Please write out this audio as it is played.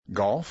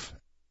golf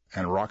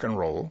and rock and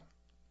roll.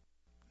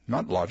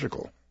 Not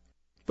logical,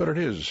 but it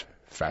is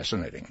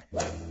fascinating.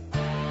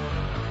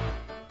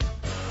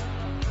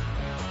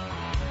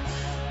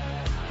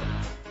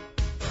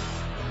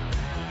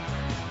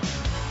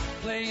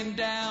 Laying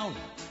down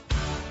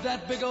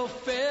that big old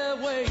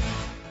fairway,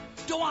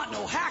 don't want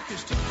no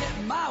hackers to get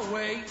in my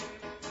way.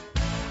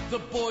 The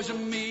boys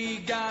and me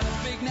got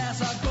a big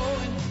Nassau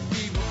going,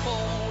 we were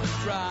born to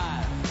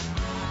drive.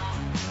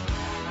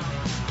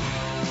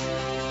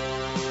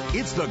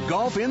 It's the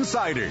Golf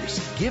Insiders,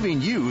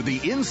 giving you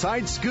the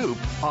inside scoop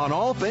on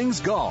all things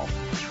golf.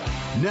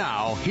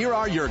 Now, here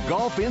are your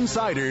Golf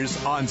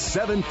Insiders on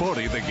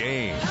 740 The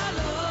Game. I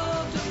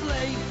love to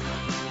play.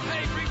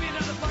 Hey, bring me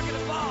another bucket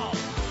of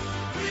balls.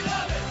 We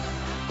love it.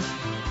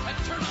 And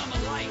turn on the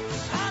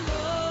lights. I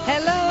love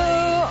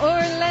Hello,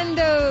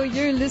 Orlando.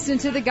 You're listening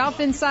to the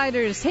Golf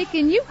Insiders,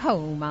 taking you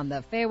home on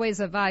the fairways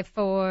of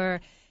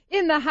I-4.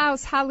 In the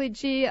house, Holly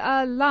G,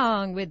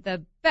 along with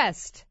the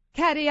best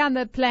caddy on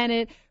the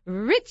planet,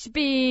 Rich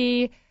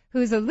B,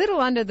 who's a little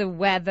under the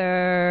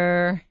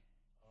weather.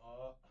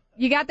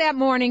 You got that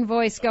morning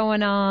voice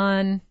going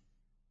on. I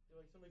feel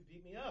like somebody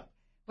beat me up.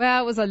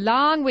 Well, it was a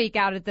long week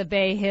out at the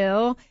Bay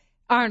Hill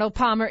Arnold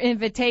Palmer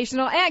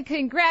Invitational, and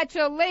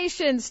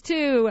congratulations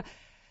to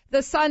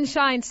the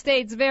Sunshine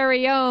State's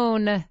very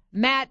own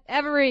Matt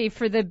Every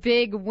for the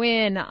big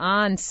win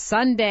on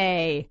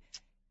Sunday.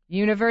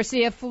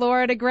 University of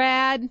Florida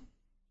grad.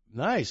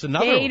 Nice.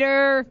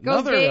 Gator.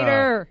 Go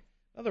Gator.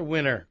 Another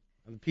winner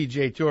on the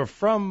PGA Tour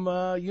from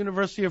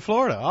University of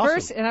Florida.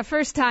 Awesome. A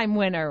first-time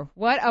winner.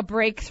 What a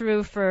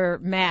breakthrough for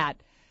Matt.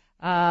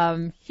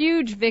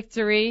 Huge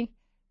victory.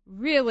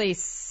 Really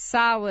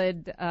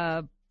solid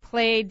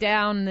play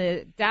down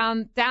to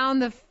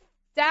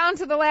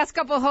the last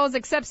couple of holes,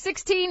 except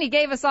 16. He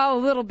gave us all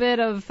a little bit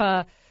of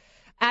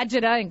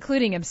agita,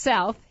 including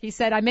himself. He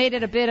said, I made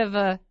it a bit of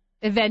a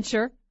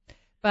adventure,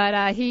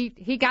 but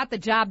he got the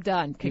job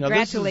done.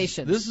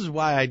 Congratulations. This is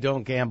why I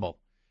don't gamble,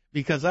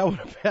 because I would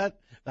have bet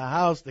the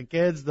house, the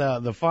kids,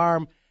 the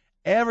farm,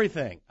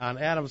 everything on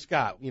Adam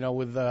Scott,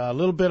 with a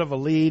little bit of a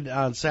lead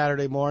on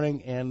Saturday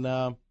morning, and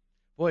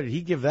boy, did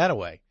he give that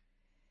away.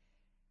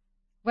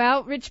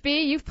 Well, Rich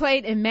B., you've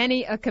played in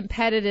many a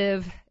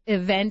competitive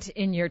event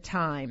in your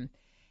time.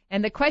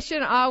 And the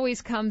question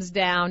always comes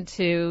down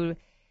to,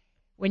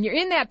 when you're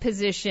in that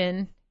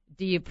position,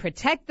 do you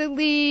protect the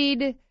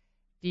lead?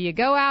 Do you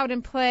go out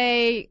and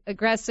play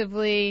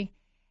aggressively?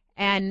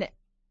 And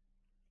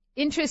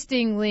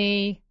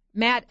interestingly,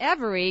 Matt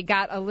Every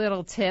got a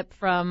little tip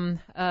from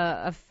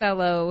a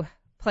fellow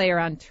player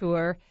on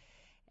tour,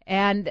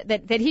 and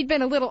that he'd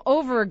been a little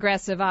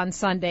over-aggressive on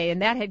Sunday,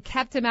 and that had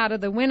kept him out of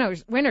the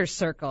winner's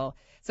circle.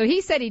 So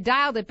he said he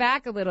dialed it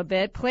back a little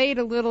bit, played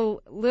a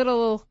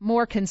little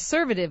more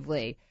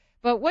conservatively.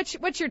 But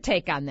what's your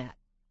take on that?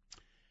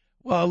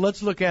 Well,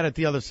 let's look at it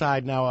the other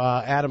side now.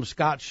 Adam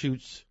Scott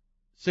shoots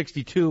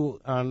 62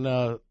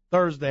 on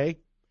Thursday,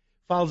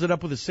 follows it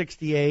up with a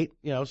 68.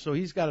 So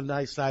he's got a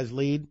nice size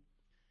lead.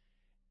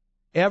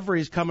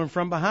 Every's coming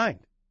from behind.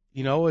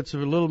 It's a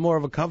little more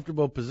of a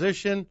comfortable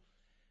position.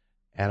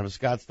 Adam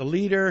Scott's the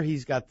leader.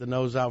 He's got the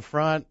nose out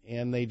front,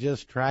 and they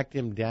just tracked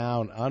him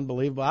down.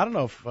 Unbelievable. I don't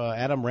know if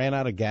Adam ran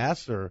out of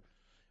gas or,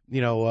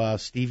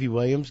 Stevie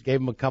Williams gave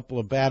him a couple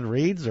of bad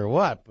reads or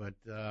what. But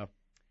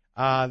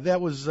that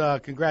was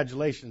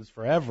congratulations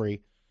for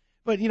Every.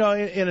 But,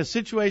 in a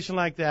situation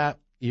like that,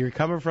 you're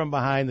coming from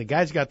behind. The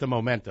guy's got the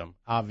momentum,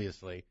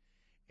 obviously.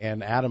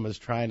 And Adam is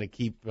trying to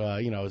keep,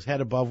 his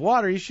head above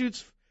water. He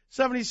shoots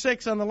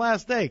 76 on the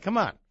last day. Come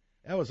on.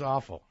 That was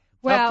awful.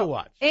 Tough to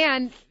watch.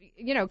 And,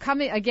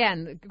 coming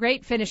again,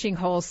 great finishing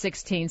holes,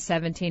 16,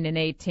 17, and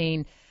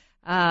 18.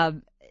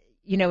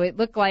 It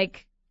looked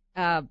like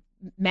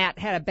Matt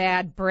had a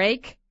bad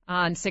break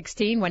on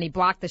 16 when he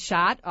blocked the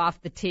shot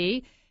off the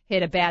tee,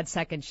 hit a bad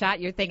second shot.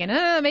 You're thinking,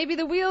 maybe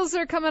the wheels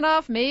are coming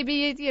off.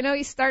 Maybe,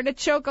 he's starting to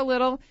choke a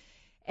little.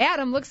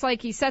 Adam looks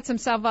like he sets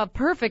himself up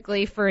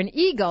perfectly for an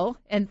eagle,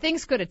 and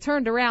things could have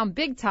turned around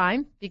big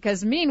time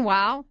because,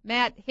 meanwhile,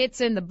 Matt hits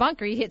in the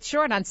bunker. He hits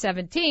short on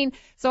 17,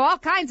 so all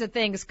kinds of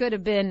things could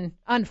have been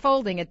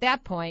unfolding at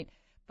that point.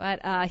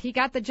 But he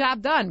got the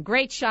job done.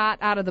 Great shot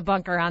out of the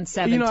bunker on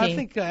 17. I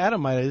think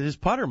Adam his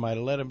putter might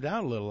have let him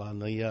down a little on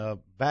the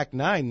back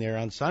nine there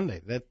on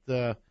Sunday.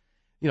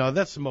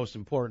 That's the most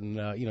important.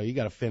 You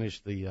got to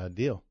finish the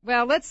deal.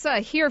 Well, let's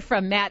hear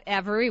from Matt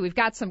Every. We've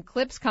got some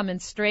clips coming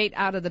straight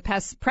out of the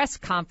press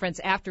conference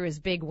after his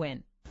big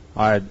win.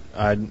 I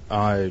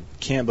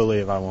can't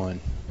believe I won.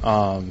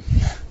 I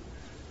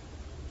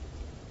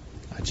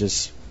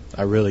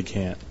really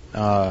can't.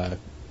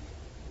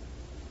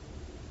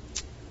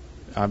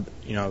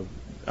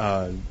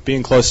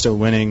 Being close to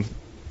winning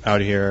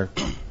out here.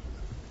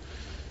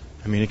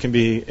 I mean, it can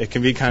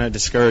be kind of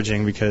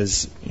discouraging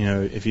because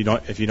if you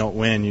don't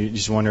win, you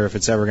just wonder if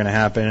it's ever going to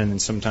happen. And then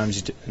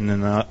sometimes, and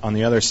then on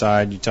the other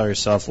side, you tell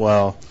yourself,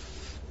 well,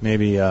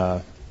 maybe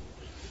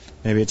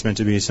it's meant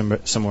to be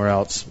somewhere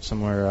else,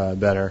 somewhere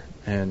better.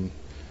 And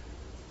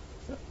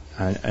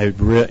I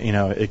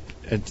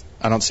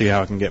don't see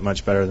how it can get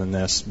much better than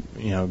this.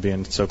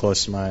 Being so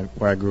close to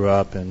where I grew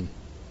up, and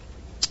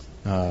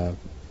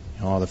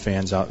all the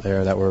fans out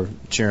there that were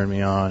cheering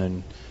me on,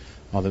 and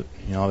all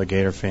the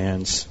Gator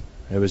fans.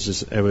 It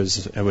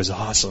was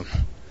awesome.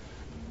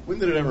 When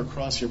did it ever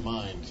cross your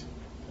mind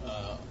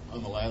on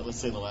let's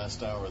say the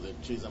last hour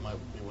that, geez, I might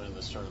be winning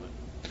this tournament?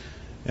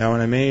 Yeah,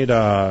 when I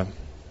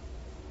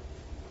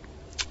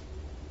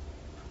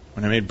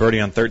made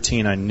birdie on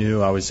 13, I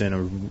knew I was in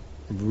a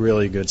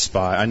really good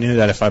spot. I knew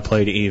that if I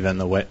played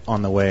even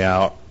on the way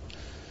out,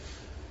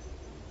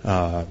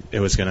 I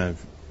was going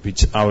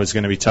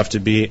to be tough to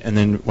beat. And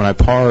then when I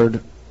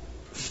parred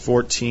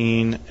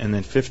 14 and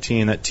then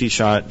 15, that tee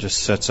shot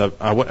just sets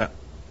up. I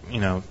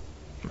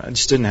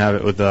just didn't have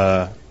it with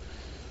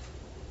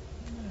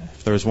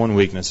if there was one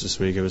weakness this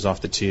week, it was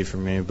off the tee for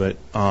me. But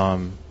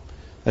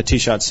that tee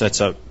shot sets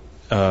up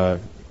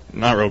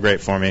not real great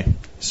for me.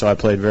 So I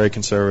played very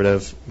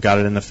conservative, got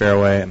it in the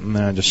fairway, and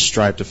then I just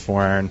striped a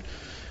 4-iron,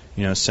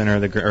 center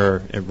of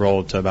it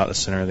rolled to about the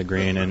center of the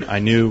green. And I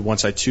knew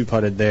once I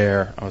 2-putted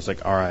there, I was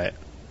like, all right,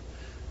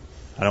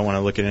 I don't want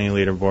to look at any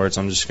leaderboards.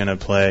 I'm just going to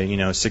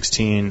play,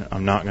 16.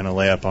 I'm not going to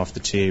lay up off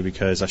the tee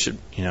because I should,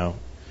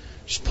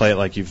 just play it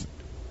like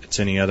it's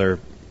any other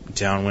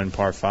downwind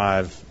par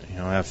 5.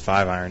 I have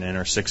 5-iron in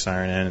or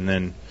 6-iron in, and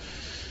then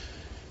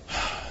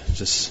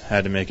just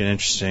had to make it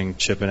interesting,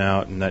 chipping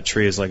out, and that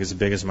tree is like as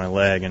big as my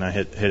leg, and I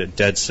hit it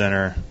dead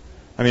center.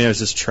 I mean, it was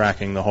just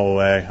tracking the whole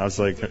way. I was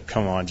like,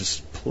 come on,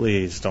 just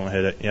please don't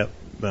hit it. Yep,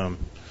 boom.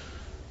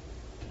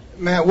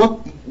 Matt,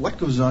 what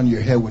goes on in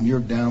your head when you're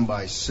down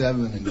by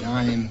 7 and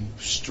 9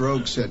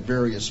 strokes at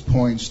various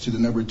points to the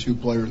number 2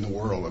 player in the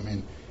world? I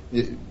mean,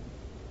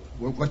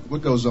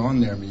 what goes on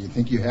there? I mean, you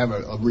think you have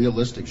a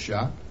realistic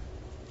shot?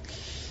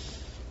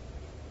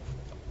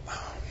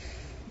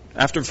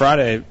 After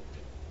Friday,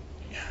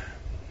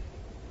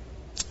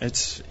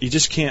 you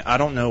just can't. I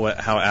don't know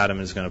how Adam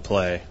is going to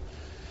play.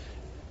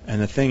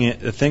 And the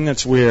thing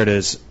that's weird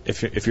is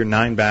if you're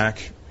 9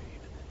 back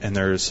and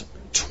there's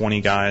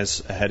 20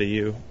 guys ahead of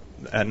you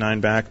at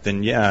 9 back,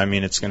 then yeah, I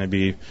mean that's going to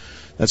be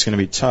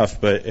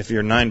tough. But if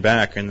you're 9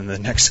 back and then the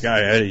next guy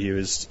ahead of you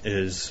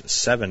is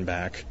 7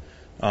 back,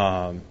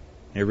 it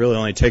really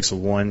only takes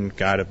one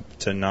guy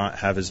to not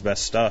have his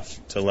best stuff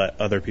to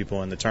let other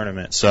people in the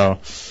tournament. So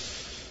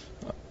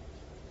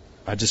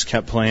I just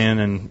kept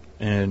playing,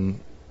 and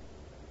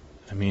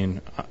I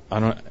mean, I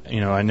don't,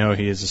 I know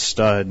he is a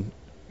stud,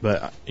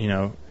 but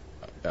I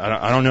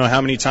don't know how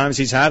many times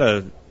he's had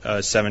a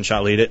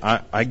 7-shot lead.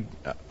 I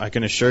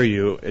can assure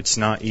you it's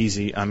not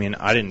easy. I mean,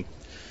 I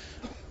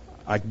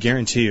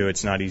guarantee you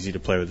it's not easy to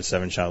play with a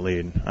 7-shot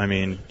lead. I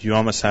mean, you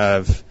almost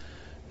have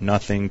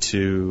nothing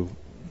to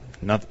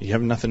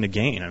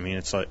gain. I mean,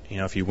 it's like,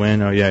 if you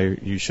win, oh yeah,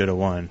 you should have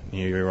won.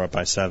 You're up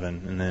by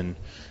 7, and then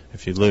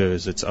if you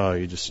lose, it's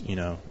you just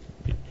you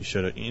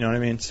should have. You know what I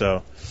mean?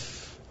 So,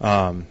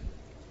 I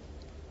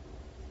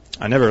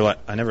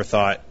never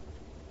thought,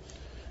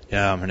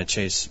 yeah, I'm going to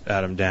chase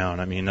Adam down.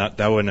 I mean, that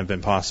wouldn't have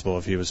been possible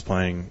if he was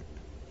playing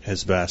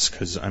his best.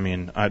 Because I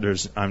mean,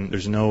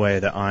 there's no way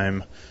that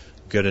I'm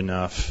good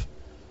enough,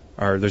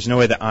 or there's no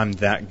way that I'm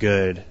that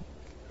good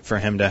for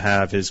him to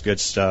have his good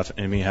stuff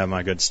and me have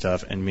my good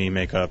stuff and me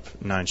make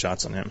up 9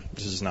 shots on him.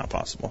 This is not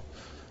possible.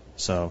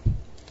 So,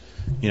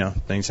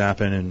 things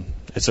happen, and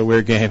it's a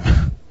weird game.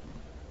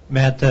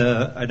 Matt,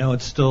 I know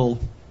it's still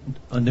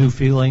a new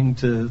feeling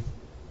to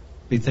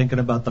be thinking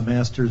about the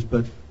Masters,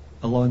 but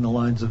along the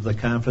lines of the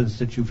confidence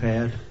that you've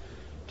had,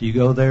 do you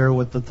go there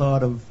with the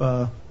thought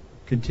of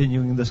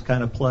continuing this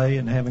kind of play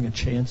and having a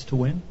chance to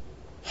win?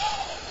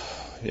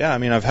 Yeah, I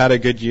mean, I've had a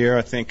good year.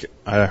 I think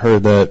I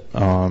heard that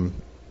I'm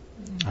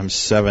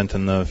 7th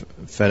in the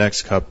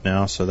FedEx Cup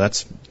now, so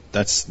that's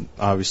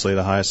obviously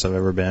the highest I've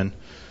ever been.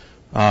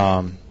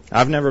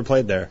 I've never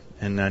played there,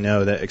 and I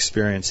know that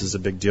experience is a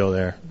big deal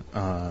there.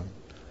 I'm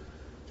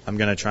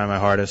going to try my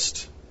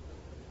hardest.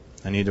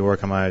 I need to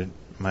work on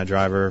my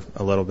driver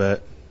a little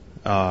bit.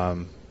 But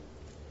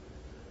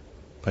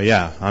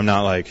yeah, I'm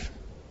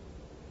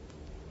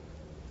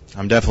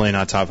definitely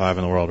not top 5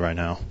 in the world right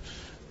now,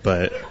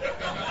 but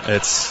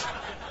it's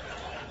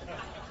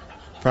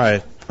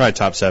probably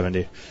top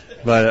 70.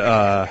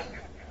 But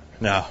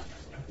no,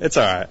 it's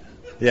all right.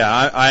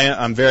 Yeah,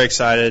 I'm very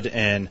excited,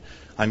 and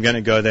I'm going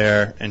to go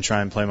there and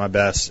try and play my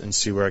best and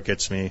see where it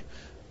gets me.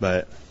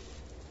 But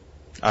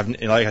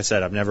like I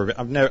said,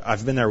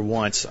 I've been there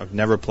once. I've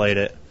never played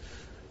it.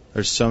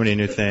 There's so many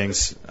new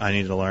things I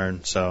need to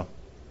learn, so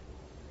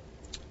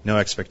no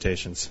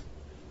expectations.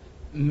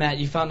 Matt,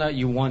 you found out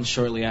you won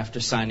shortly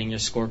after signing your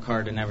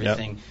scorecard and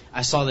everything. Yep.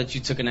 I saw that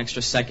you took an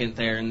extra second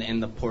there in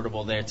the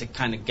portable there to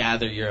kind of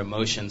gather your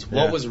emotions.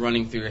 Yeah. What was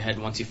running through your head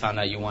once you found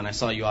out you won? I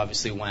saw you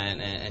obviously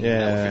went and you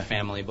met with your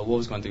family, but what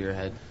was going through your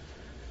head?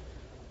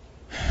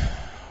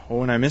 Well,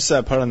 when I missed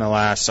that putt on the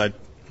last, I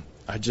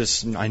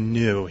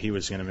knew he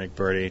was going to make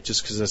birdie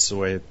just because that's the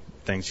way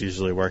things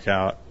usually work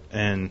out.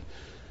 And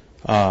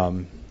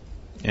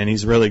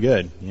he's really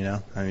good,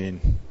 I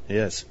mean, he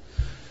is.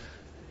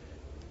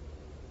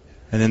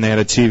 And then they had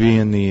a TV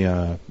in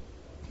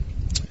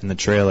the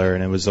trailer,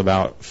 and it was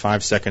about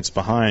 5 seconds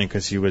behind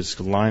because he was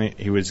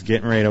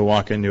getting ready to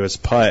walk into his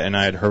putt, and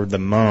I had heard the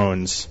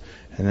moans,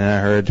 and then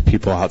I heard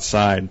people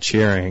outside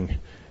cheering,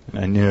 and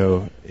I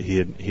knew he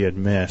had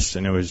missed,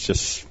 and it was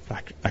just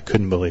I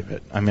couldn't believe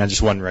it. I mean, I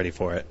just wasn't ready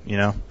for it, you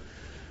know.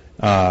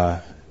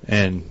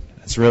 And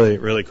it's really,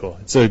 really cool.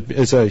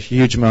 It's a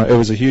huge moment. It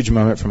was a huge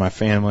moment for my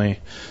family,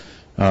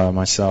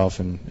 myself,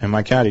 and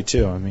my caddy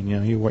too. I mean, you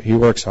know, he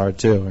works hard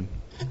too, and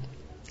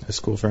it's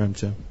cool for him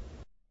too.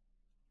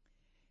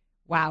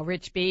 Wow,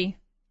 Rich B.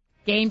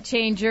 Game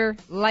changer,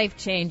 life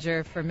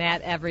changer for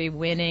Matt Every,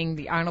 winning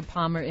the Arnold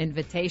Palmer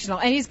Invitational.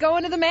 And he's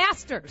going to the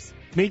Masters.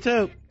 Me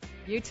too.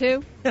 You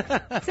too?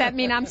 Does that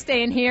mean I'm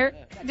staying here?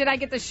 Did I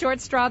get the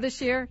short straw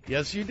this year?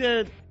 Yes, you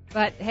did.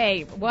 But,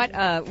 hey, what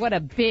a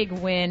big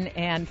win.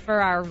 And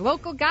for our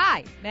local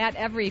guy, Matt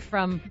Every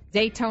from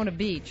Daytona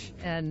Beach.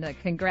 And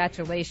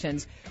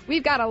congratulations.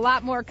 We've got a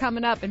lot more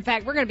coming up. In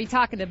fact, we're going to be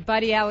talking to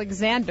Buddy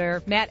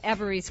Alexander, Matt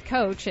Every's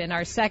coach, in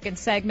our second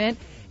segment.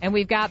 And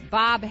we've got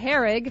Bob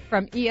Herrig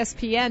from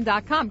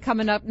ESPN.com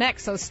coming up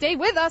next. So stay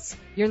with us.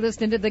 You're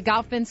listening to the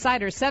Golf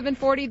Insider,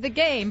 740 The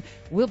Game.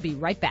 We'll be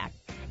right back.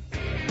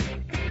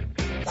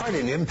 Quite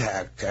an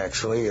impact,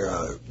 actually,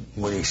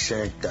 when he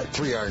sank that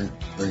 3-iron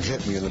and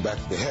hit me in the back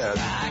of the head.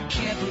 I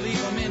can't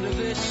believe I'm into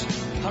this.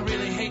 I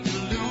really hate to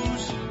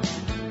lose.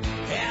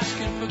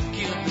 Asking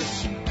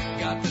forgiveness.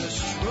 Got the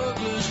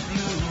struggler's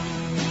blues.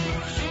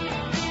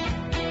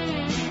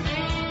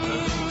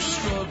 Oh,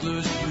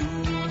 struggler's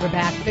blues. We're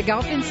back. The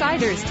Golf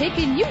Insiders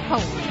taking you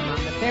home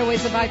on the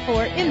fairways of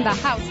I-4 in the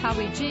house.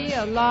 Holly G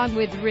along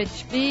with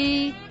Rich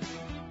B.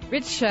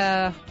 Rich,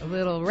 a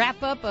little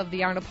wrap-up of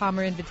the Arnold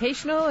Palmer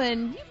Invitational,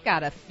 and you've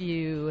got a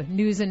few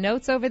news and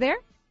notes over there.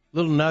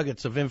 Little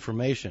nuggets of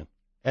information.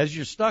 As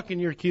you're stuck in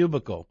your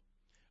cubicle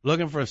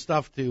looking for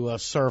stuff to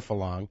surf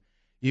along,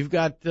 you've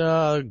got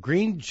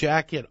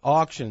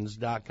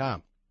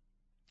greenjacketauctions.com.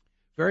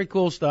 Very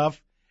cool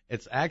stuff.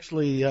 It's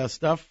actually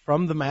stuff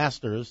from the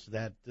Masters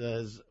that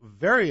is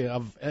very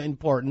of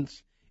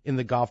importance in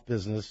the golf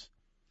business.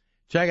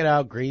 Check it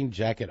out,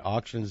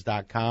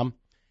 greenjacketauctions.com.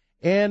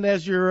 And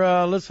as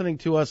you're listening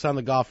to us on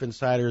the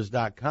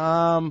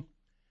golfinsiders.com,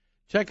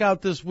 check out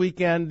this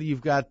weekend.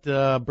 You've got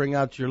bring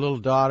out your little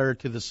daughter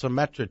to the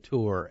Symetra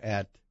Tour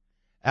at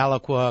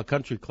Alaqua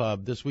Country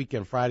Club this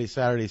weekend, Friday,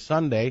 Saturday,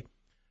 Sunday.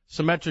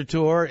 Symetra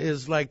Tour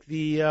is like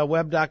the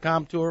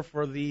web.com tour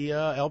for the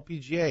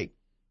LPGA.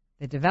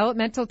 The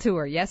developmental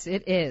tour, yes,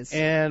 it is.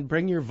 And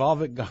bring your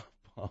Volvic golf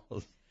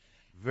balls.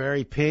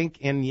 Very pink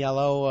and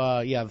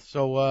yellow.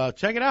 So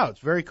check it out. It's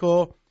very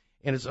cool,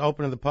 and it's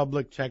open to the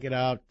public. Check it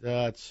out.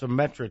 It's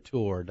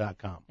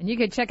SymetraTour.com. And you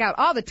can check out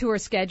all the tour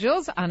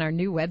schedules on our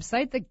new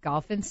website,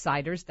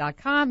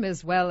 thegolfinsiders.com,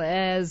 as well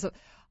as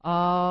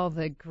all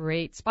the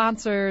great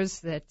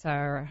sponsors that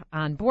are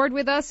on board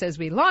with us as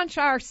we launch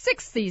our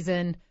 6th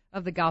season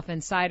of the Golf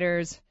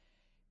Insiders.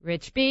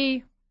 Rich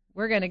B.,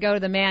 we're going to go to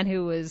the man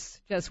who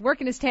was just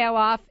working his tail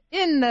off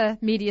in the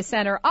media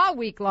center all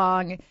week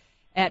long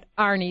at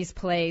Arnie's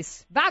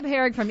place. Bob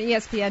Herrig from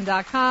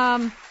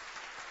ESPN.com.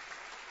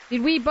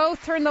 Did we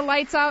both turn the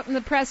lights out in the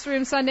press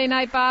room Sunday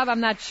night, Bob? I'm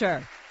not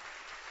sure.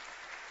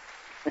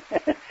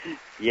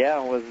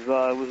 Yeah, it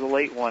was a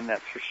late one,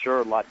 that's for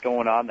sure. A lot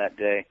going on that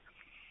day.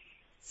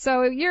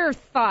 So your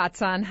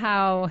thoughts on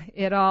how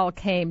it all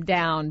came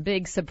down?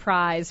 Big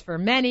surprise for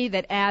many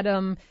that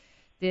Adam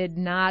did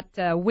not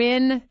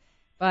win,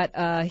 but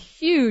a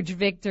huge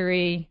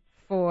victory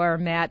for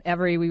Matt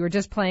Every. We were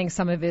just playing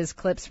some of his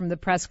clips from the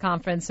press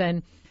conference,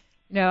 and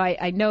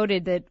I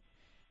noted that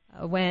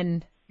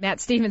when Matt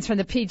Stevens from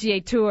the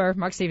PGA Tour,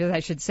 Mark Stevens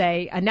I should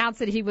say, announced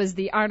that he was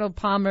the Arnold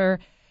Palmer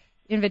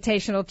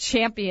Invitational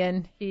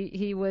champion,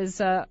 he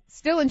was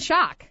still in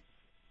shock.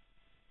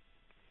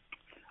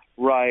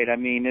 Right. I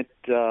mean, it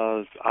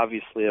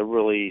obviously a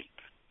really,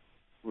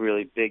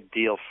 really big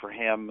deal for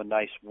him. A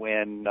nice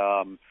win,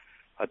 a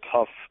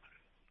tough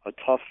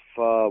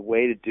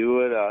way to do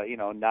it.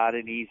 Not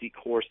an easy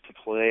course to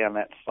play on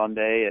that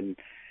Sunday, and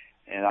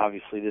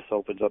obviously this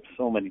opens up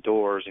so many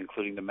doors,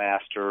 including the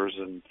Masters,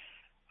 and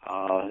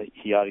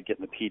he ought to get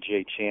in the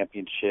PGA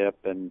Championship,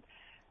 and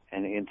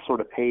sort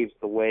of paves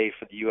the way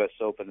for the U.S.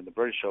 Open and the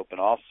British Open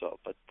also.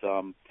 But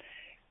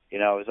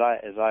as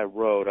I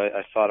wrote,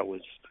 I thought it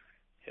was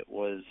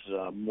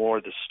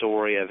more the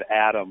story of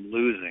Adam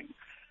losing.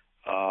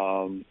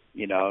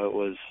 It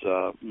was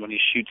when you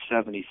shoot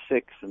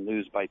 76 and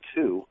lose by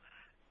 2,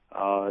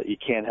 you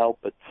can't help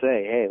but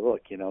say, hey,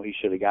 look, he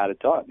should have got it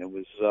done. It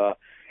was a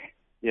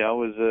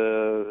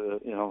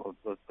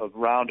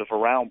round of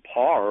around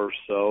par or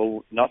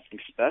so, nothing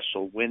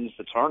special, wins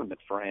the tournament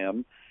for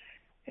him,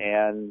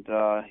 and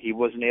he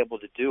wasn't able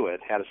to do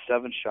it. Had a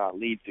 7-shot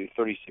lead through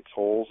 36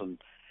 holes and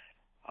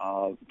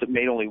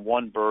made only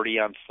one birdie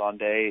on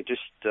Sunday.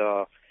 Just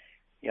a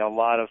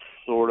lot of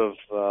sort of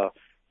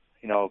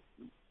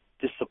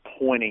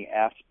disappointing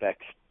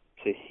aspects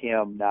to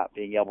him not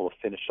being able to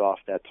finish off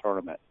that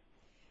tournament.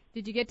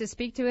 Did you get to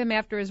speak to him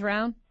after his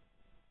round?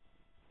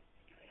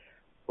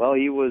 Well,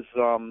 he was,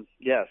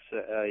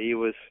 he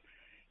was,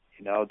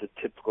 the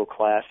typical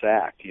class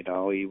act. He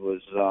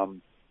was,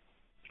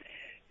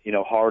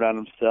 hard on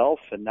himself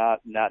and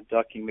not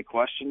ducking the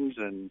questions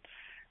and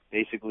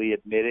basically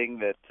admitting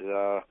that,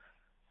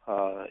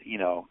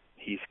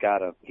 he's got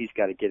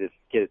to get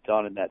it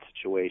done in that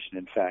situation.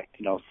 In fact,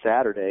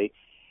 Saturday,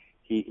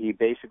 he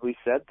basically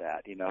said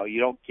that, you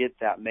don't get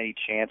that many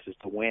chances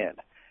to win.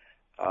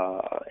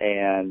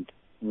 And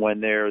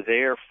when they're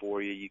there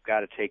for you, you've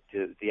got to take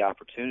the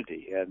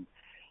opportunity. And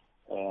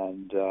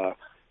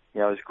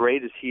as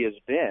great as he has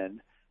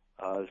been,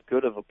 as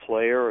good of a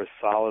player, as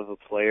solid of a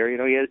player,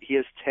 he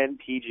has 10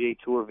 PGA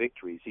Tour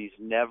victories. He's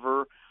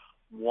never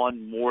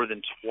won more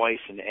than twice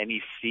in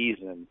any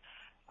season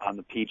on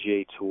the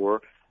PGA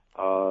Tour.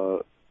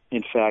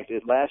 In fact,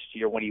 last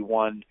year when he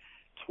won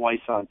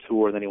twice on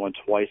tour, and then he won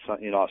twice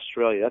in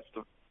Australia, that's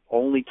the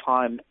only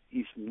time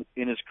in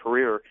his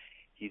career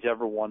he's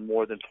ever won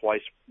more than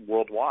twice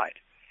worldwide.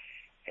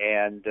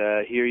 And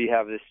here you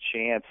have this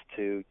chance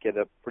to get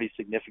a pretty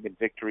significant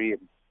victory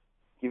and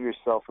give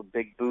yourself a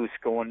big boost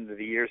going into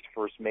the year's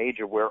first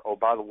major where, oh,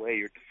 by the way,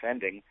 you're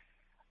defending,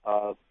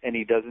 and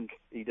he doesn't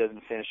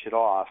finish it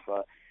off.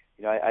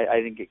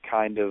 I think it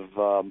kind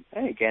of,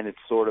 again, it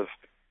sort of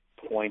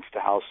points to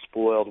how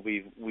spoiled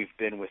we've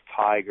been with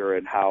Tiger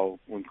and how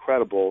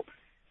incredible,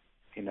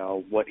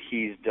 what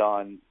he's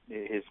done,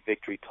 his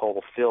victory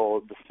total.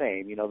 Phil, the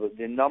same.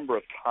 The number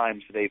of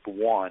times they've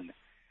won,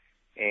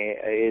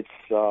 it's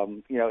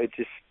it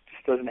just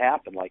doesn't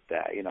happen like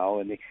that.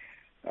 And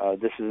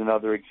this is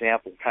another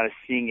example, kind of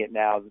seeing it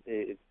now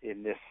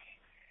in this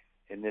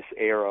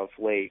era of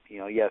late.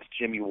 Yes,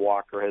 Jimmy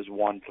Walker has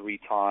won 3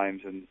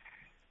 times and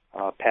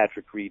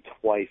Patrick Reed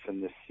twice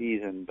in this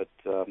season, but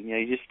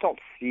you just don't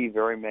see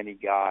very many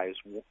guys.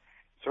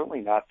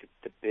 Certainly not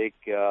the big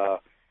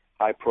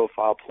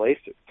high-profile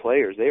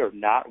players. They are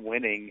not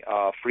winning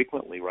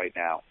frequently right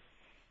now.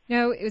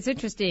 It was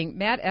interesting.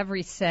 Matt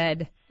Every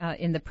said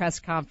in the press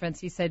conference,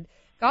 he said,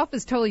 golf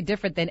is totally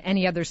different than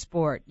any other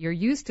sport. You're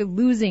used to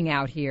losing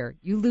out here.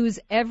 You lose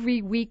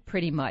every week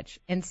pretty much,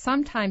 and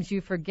sometimes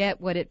you forget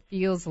what it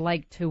feels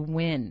like to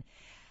win.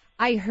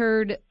 I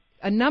heard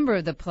a number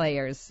of the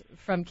players,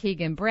 from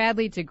Keegan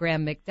Bradley to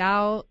Graham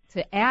McDowell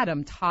to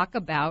Adam, talk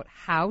about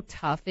how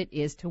tough it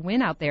is to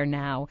win out there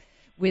now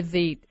with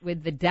the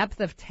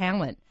depth of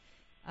talent.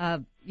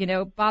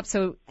 Bob,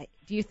 so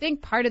do you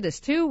think part of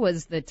this, too,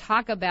 was the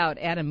talk about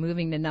Adam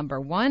moving to number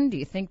 1? Do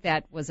you think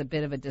that was a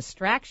bit of a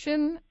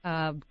distraction?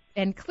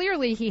 And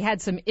clearly he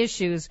had some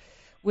issues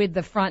with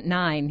the front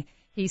 9.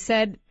 He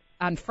said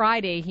on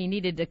Friday he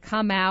needed to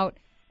come out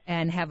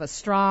and have a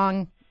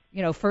strong,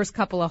 first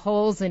couple of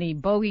holes, and he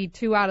bogeyed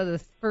 2 out of the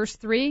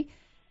first 3,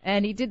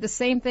 and he did the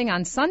same thing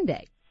on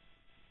Sunday.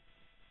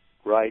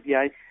 Right,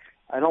 yeah,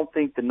 I don't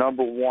think the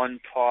number 1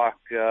 talk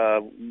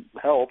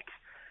helped.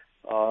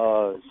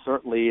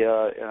 Certainly,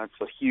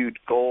 it's a huge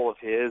goal of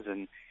his,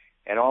 and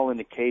all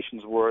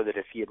indications were that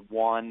if he had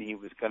won, he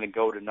was going to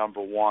go to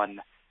number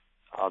 1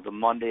 the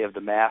Monday of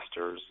the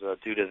Masters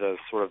due to the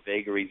sort of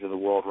vagaries of the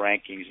world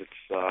rankings.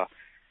 It's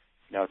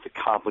it's a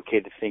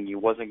complicated thing. He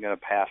wasn't going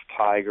to pass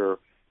Tiger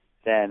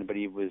then, but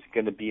he was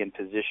going to be in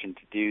position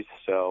to do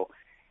so,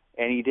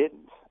 and he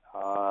didn't.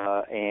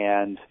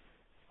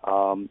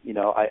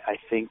 I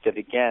think that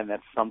again,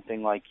 that's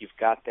something like you've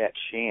got that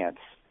chance.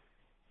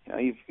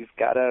 You've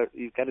got to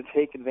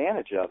take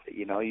advantage of it.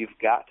 You've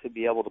got to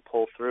be able to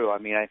pull through. I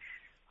mean,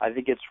 I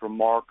think it's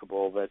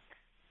remarkable that,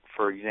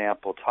 for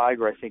example,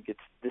 Tiger, I think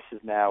this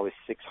is now his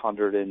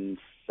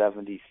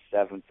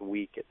 677th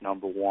week at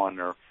number 1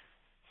 or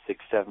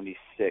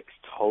 676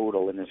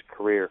 total in his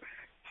career.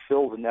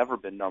 Phil's never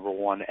been number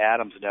 1.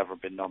 Adam's never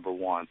been number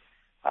 1.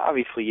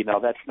 Obviously,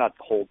 that's not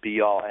the whole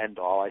be-all,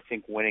 end-all. I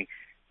think winning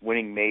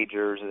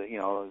majors,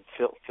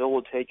 Phil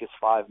would take his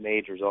 5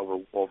 majors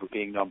over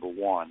being number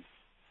 1.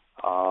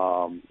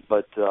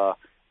 But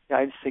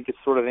I just think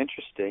it's sort of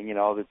interesting,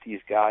 that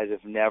these guys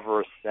have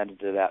never ascended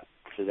to that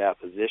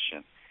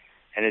position.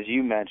 And as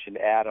you mentioned,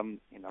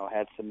 Adam,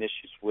 had some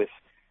issues with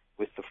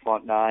the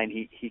front 9.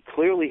 He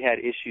clearly had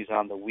issues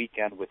on the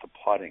weekend with the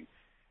putting,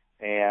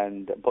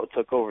 and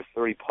took over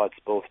 30 putts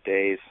both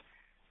days.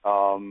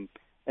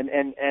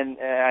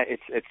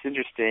 It's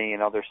interesting,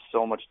 there's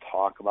so much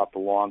talk about the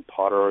long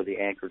putter or the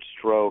anchored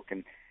stroke,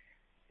 and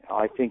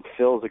I think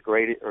Adam's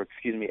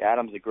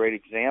a great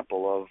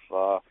example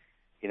of,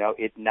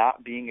 it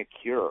not being a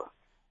cure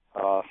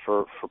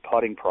for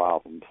putting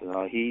problems.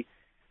 He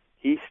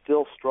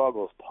still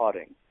struggles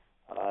putting.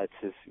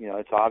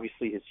 It's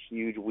obviously his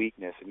huge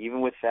weakness, and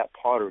even with that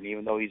putter, and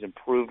even though he's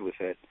improved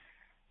with it,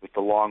 with the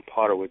long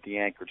putter, with the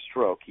anchored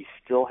stroke, he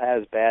still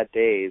has bad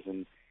days.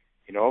 And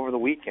over the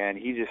weekend,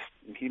 he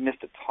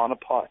missed a ton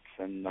of putts,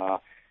 and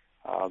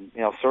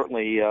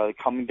certainly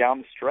coming down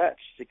the stretch,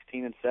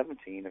 16 and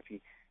 17, if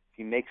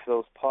he makes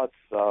those putts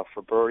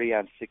for birdie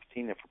on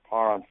 16 and for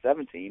par on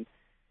 17,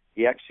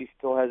 he actually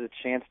still has a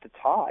chance to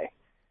tie,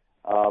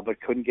 but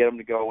couldn't get him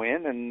to go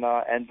in, and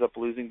ends up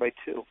losing by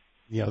 2.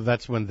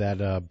 That's when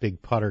that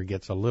big putter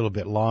gets a little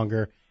bit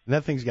longer, and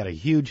that thing's got a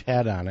huge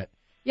head on it.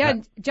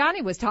 Yeah,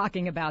 Johnny was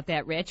talking about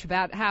that, Rich,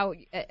 about how,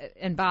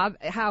 and Bob,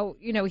 how,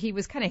 he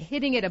was kind of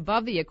hitting it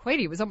above the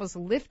equator. He was almost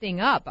lifting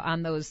up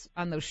on those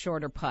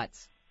shorter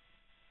putts.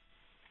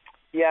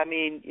 Yeah, I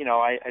mean,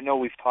 I know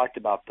we've talked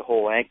about the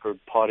whole anchored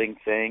putting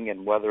thing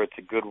and whether it's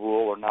a good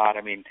rule or not.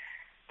 I mean,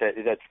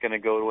 that's going to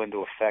go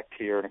into effect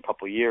here in a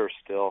couple of years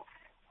still.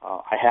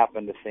 I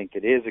happen to think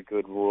it is a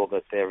good rule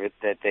that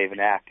they've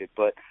enacted,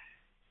 but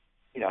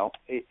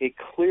it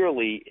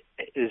clearly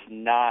is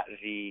not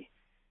the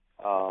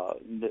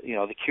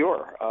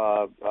cure.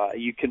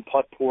 You can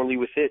putt poorly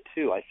with it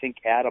too. I think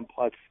Adam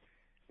putts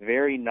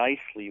very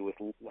nicely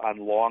on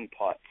long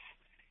putts.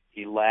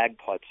 He lag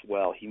putts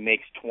well. He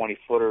makes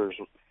 20-footers.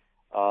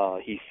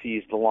 He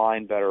sees the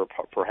line better,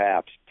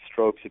 perhaps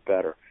strokes it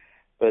better.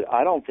 But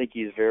I don't think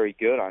he's very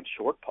good on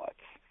short putts.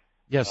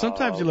 Yeah,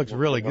 sometimes he looks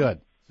really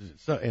good.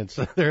 So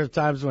there are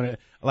times when,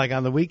 like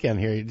on the weekend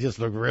here, he just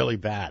looked really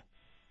bad.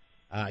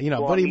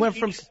 But he went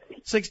from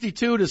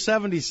 62 to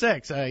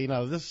 76.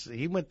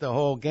 He went the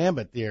whole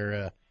gambit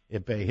there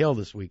at Bay Hill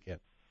this weekend.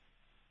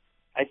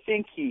 I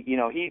think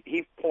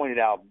he pointed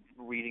out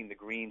reading the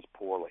greens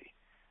poorly,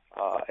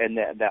 and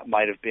that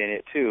might have been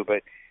it too.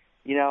 But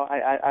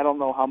I don't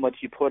know how much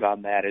you put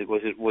on that.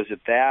 Was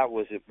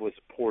it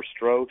poor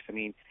strokes? I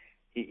mean,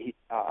 he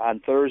on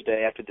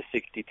Thursday after the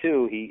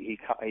 62, he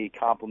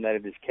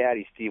complimented his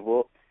caddy Steve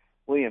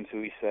Williams,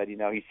 who he said,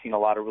 he's seen a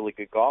lot of really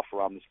good golf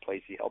around this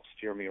place. He helped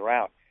steer me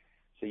around.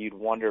 So you'd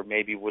wonder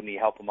maybe wouldn't he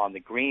help him on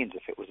the greens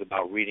if it was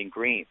about reading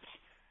greens.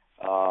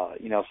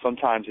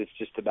 Sometimes it's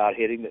just about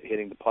hitting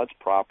the putts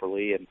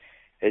properly, and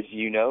as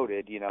you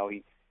noted,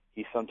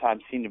 he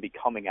sometimes seemed to be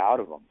coming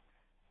out of them.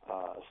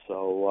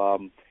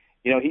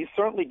 He's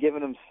certainly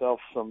given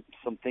himself some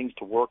things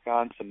to work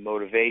on, some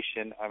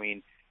motivation. I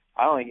mean,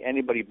 I don't think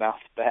anybody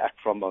bounced back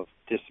from a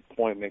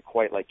disappointment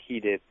quite like he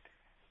did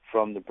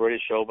from the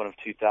British Open of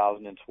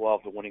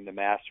 2012 to winning the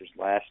Masters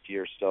last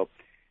year. So,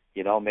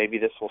 maybe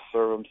this will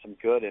serve him some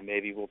good, and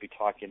maybe we'll be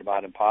talking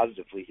about him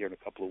positively here in a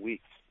couple of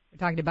weeks. We're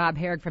talking to Bob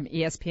Harig from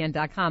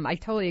ESPN.com. I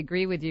totally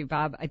agree with you,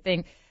 Bob. I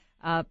think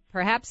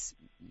perhaps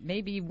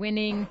maybe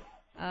winning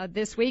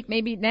this week,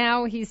 maybe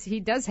now he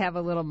does have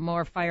a little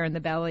more fire in the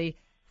belly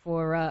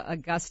for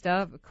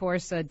Augusta. Of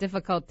course, a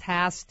difficult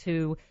task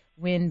to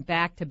win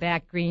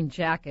back-to-back green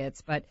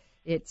jackets, but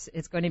it's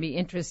going to be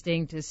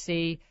interesting to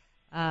see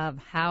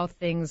how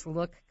things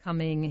look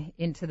coming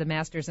into the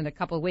Masters in a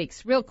couple of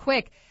weeks. Real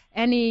quick,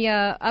 any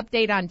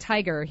update on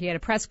Tiger? He had a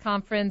press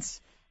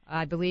conference,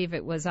 I believe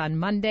it was on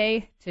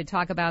Monday, to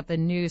talk about the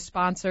new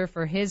sponsor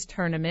for his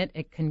tournament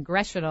at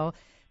Congressional,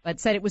 but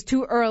said it was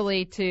too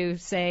early to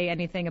say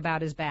anything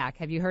about his back.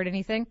 Have you heard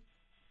anything?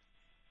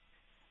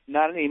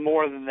 Not any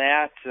more than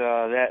that.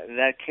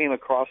 That came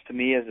across to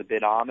me as a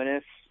bit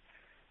ominous.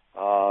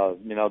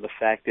 The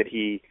fact that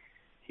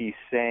he's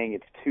saying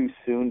it's too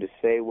soon to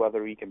say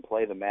whether he can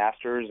play the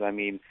Masters. I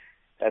mean,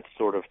 that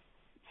sort of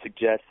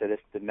suggests that if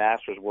the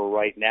Masters were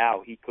right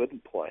now, he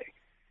couldn't play.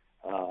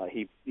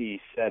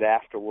 He said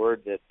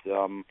afterward that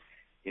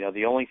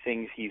the only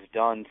things he's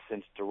done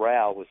since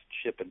Doral was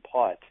chip and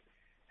putt,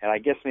 and I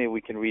guess maybe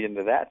we can read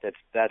into that.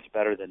 That's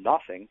better than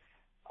nothing.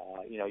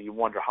 You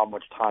wonder how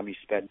much time he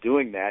spent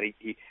doing that.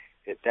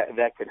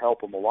 That could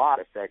help him a lot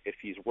if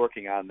he's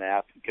working on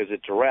that, because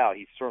at Doral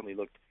he certainly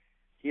looked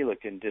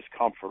in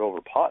discomfort over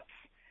putts.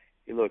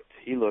 He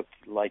looked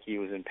like he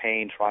was in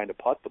pain trying to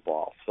putt the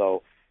ball.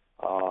 So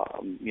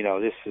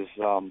this is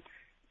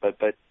but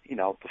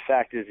the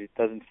fact is it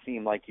doesn't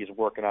seem like he's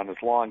working on his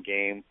long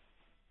game,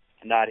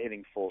 not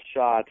hitting full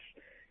shots,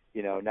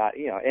 not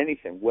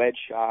anything, wedge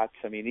shots.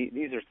 I mean,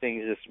 these are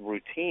things, just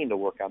routine to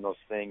work on those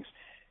things.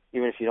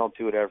 Even if you don't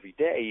do it every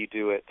day, you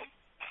do it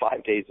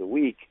 5 days a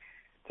week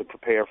to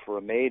prepare for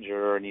a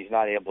major, and he's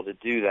not able to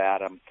do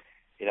that.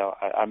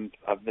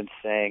 I've been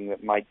saying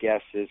that my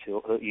guess is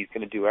he's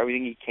going to do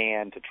everything he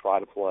can to try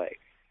to play.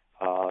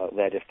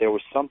 That if there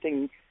was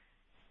something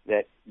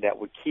that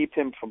would keep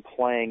him from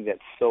playing that's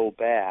so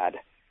bad,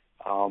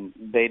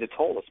 they'd have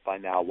told us by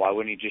now. Why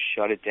wouldn't he just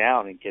shut it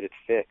down and get it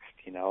fixed?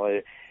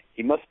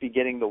 He must be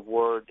getting the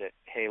word that,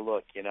 hey,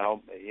 look, we're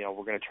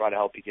going to try to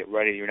help you get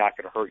ready. You're not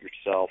going to hurt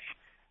yourself.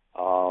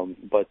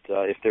 But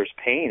if there's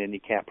pain and you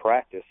can't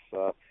practice,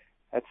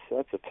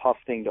 that's a tough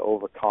thing to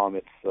overcome.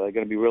 It's going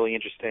to be really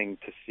interesting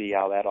to see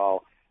how that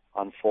all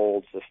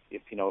unfolds.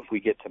 If we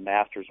get to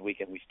Masters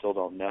weekend, we still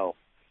don't know.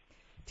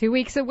 2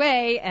 weeks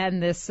away,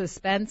 and the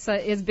suspense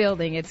is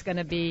building. It's going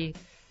to be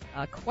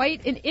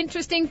quite an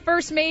interesting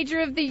first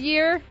major of the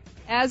year,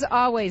 as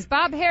always.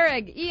 Bob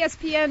Harig,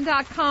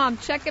 ESPN.com.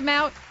 Check him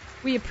out.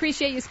 We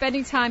appreciate you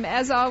spending time,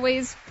 as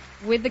always,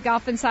 with the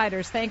Golf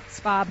Insiders. Thanks,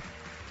 Bob.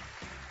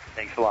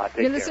 Thanks a lot. Take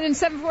You're care. listening to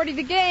 740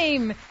 The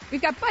Game.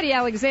 We've got Buddy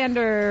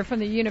Alexander from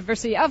the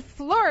University of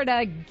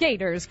Florida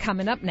Gators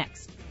coming up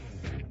next.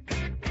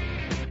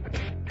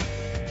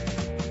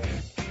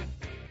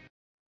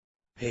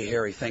 Hey,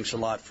 Harry, thanks a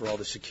lot for all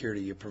the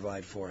security you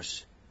provide for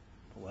us.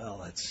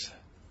 Well, it's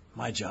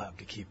my job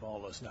to keep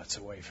all those nuts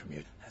away from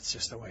you. That's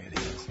just the way it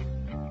is.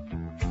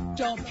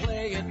 Don't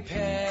play at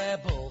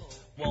Pebble,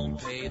 won't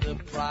pay the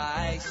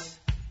price.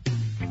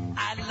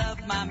 I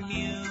love my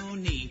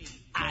Muni.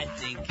 I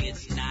think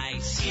it's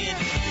nice. It'd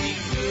be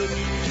good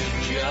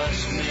to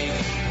just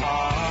make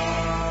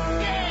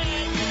part.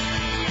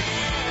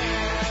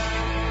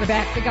 We're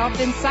back to Golf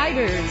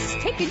Insiders,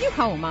 taking you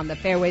home on the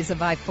fairways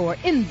of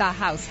I-4. In the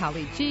house,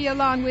 Holly G,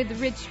 along with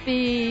Rich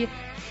B.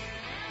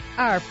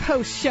 Our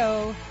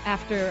post-show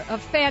after a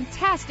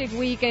fantastic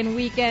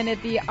weekend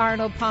at the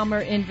Arnold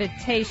Palmer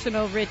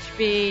Invitational. Rich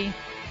B.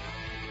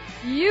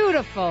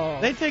 Beautiful.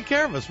 They take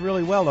care of us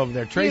really well over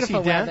there. Tracy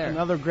Dent,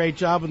 another great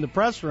job in the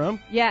press room.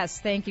 Yes,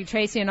 thank you,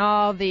 Tracy, and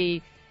all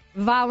the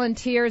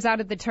volunteers out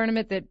at the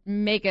tournament that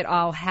make it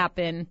all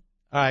happen.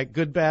 All right,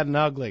 good, bad, and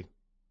ugly.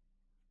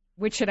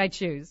 Which should I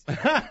choose?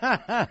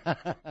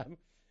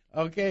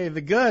 Okay,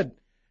 the good.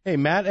 Hey,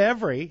 Matt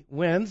Every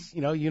wins,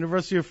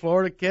 University of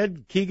Florida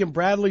kid. Keegan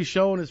Bradley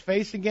showing his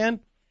face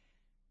again.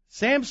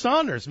 Sam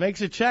Saunders makes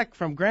a check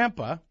from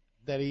Grandpa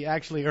that he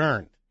actually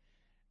earned.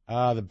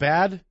 The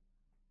bad,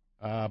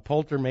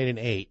 Poulter made an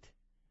 8.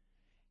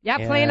 Yeah,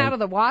 playing out of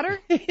the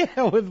water?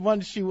 Yeah, with one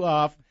shoe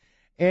off.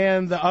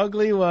 And the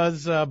ugly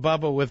was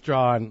Bubba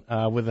withdrawn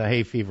with a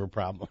hay fever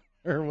problem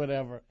or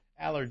whatever,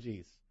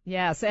 allergies.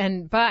 Yes,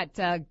 but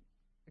a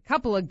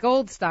couple of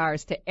gold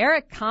stars to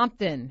Eric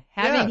Compton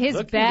having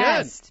his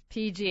best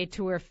PGA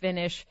Tour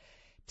finish.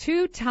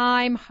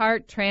 2-time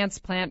heart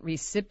transplant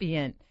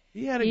recipient.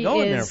 He had it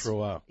going there for a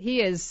while.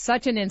 He is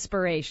such an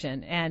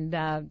inspiration, and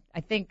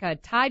I think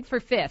tied for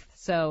 5th.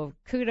 So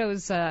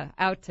kudos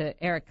out to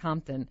Eric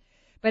Compton.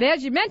 But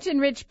as you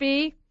mentioned, Rich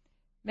B,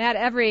 Matt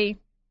Every,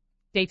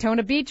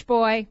 Daytona Beach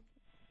boy,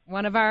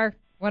 one of our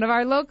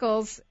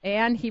locals,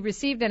 and he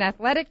received an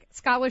athletic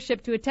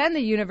scholarship to attend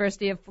the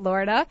University of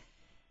Florida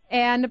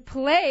and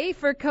play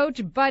for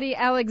Coach Buddy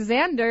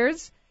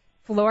Alexander's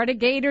Florida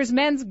Gators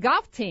men's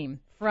golf team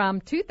from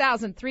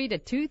 2003 to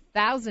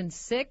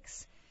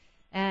 2006.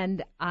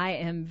 And I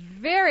am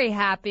very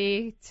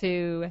happy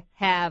to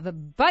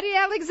have Buddy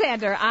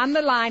Alexander on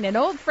the line, an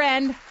old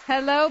friend.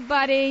 Hello,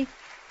 Buddy.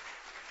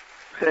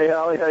 Hey,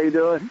 Holly, how you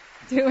doing?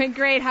 Doing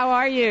great. How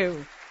are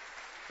you?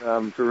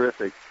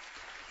 Terrific.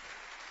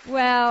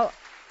 Well,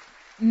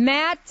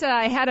 Matt,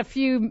 I had a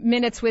few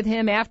minutes with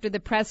him after the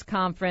press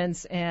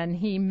conference, and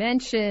he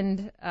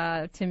mentioned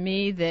to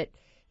me that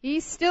he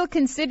still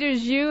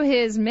considers you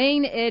his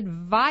main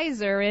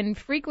advisor and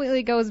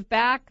frequently goes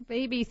back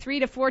maybe 3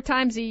 to 4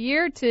 times a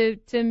year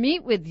to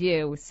meet with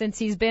you since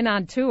he's been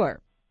on tour.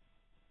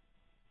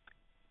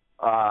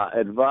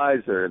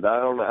 Advisor.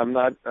 I'm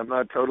not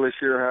totally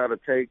sure how to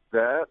take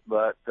that,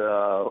 but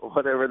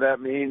whatever that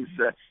means,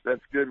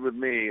 that's good with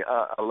me.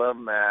 I love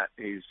Matt.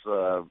 He's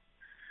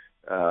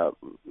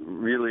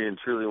really and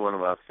truly one of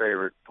my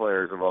favorite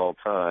players of all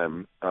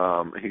time.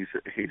 He's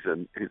a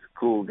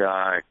cool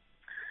guy,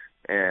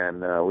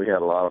 and we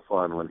had a lot of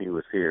fun when he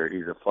was here.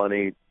 He's a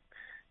funny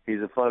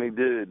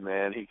dude,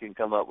 man. He can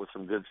come up with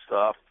some good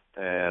stuff,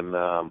 and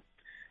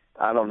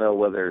I don't know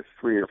whether it's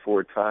 3 or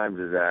 4 times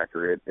as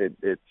accurate.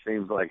 It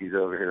seems like he's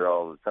over here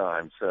all the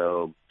time.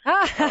 So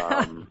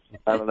I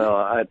don't know.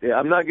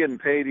 I'm not getting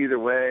paid either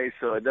way,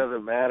 so it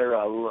doesn't matter.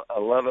 I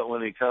love it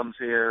when he comes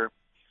here.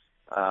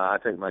 I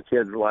think my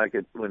kids like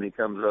it when he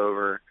comes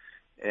over,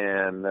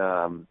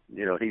 and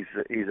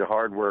he's a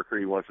hard worker.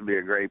 He wants to be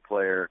a great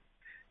player,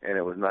 and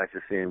it was nice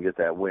to see him get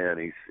that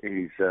win.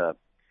 He's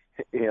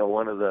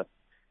one of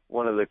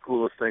the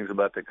coolest things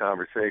about the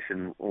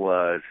conversation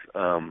was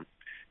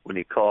when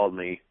he called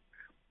me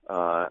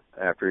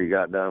after he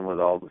got done with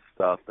all the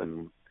stuff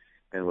and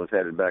was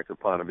headed back to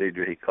Ponte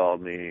Vedra. He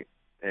called me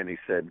and he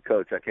said,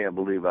 "Coach, I can't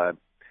believe I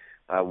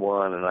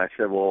won." And I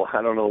said, "Well,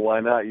 I don't know why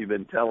not. You've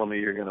been telling me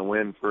you're going to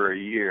win for a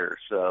year."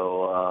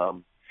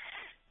 So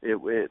it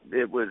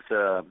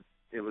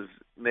was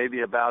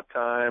maybe about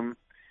time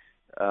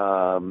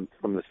from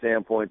the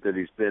standpoint that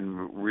he's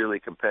been really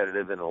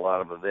competitive in a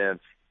lot of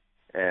events,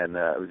 and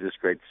it was just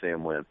great to see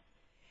him win.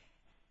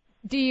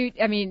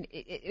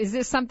 Is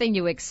this something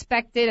you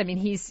expected? I mean,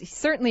 he's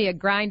certainly a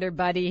grinder,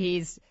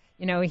 Buddy.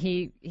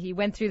 He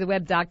went through the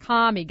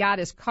web.com, he got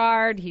his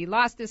card, he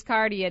lost his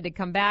card, he had to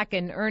come back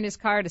and earn his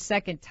card a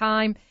second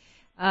time.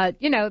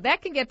 That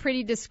can get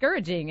pretty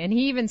discouraging. And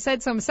he even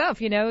said so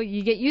himself, you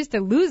get used to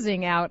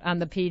losing out on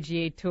the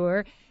PGA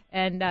Tour.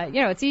 And,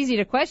 it's easy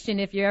to question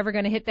if you're ever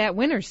going to hit that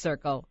winner's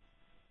circle.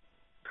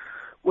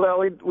 Well,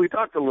 we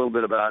talked a little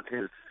bit about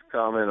his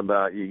comment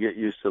about you get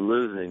used to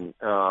losing.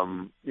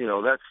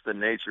 That's the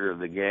nature of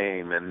the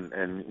game.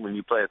 And when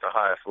you play at the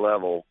highest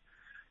level,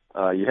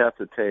 you have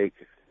to take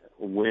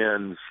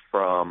wins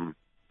from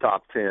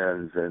top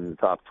 10s and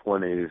top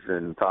 20s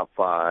and top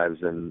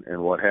 5s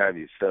and what have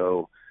you.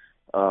 So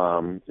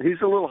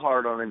he's a little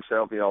hard on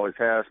himself. He always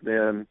has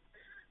been.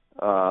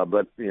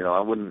 But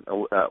I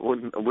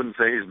wouldn't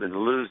say he's been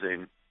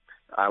losing.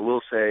 I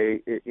will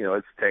say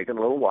it's taken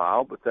a little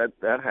while, but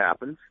that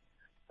happens.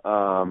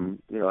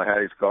 I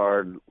had his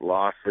card,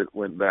 lost it,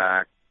 went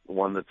back,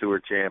 won the tour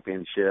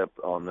championship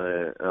on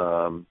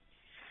the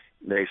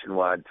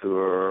Nationwide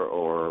Tour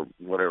or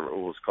whatever it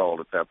was called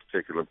at that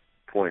particular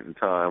point in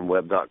time,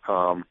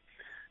 web.com.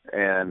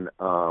 And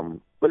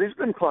but he's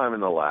been climbing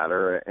the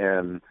ladder,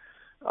 and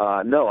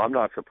No, I'm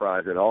not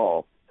surprised at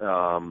all.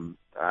 I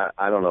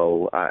don't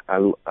know.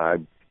 I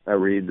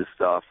read the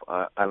stuff.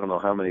 I don't know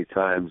how many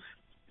times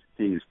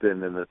he's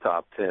been in the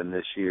top 10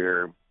 this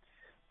year,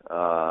 based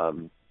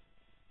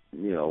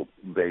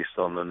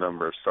on the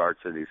number of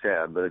starts that he's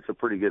had, but it's a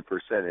pretty good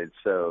percentage.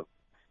 So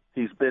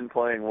he's been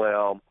playing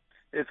well.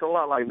 It's a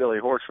lot like Billy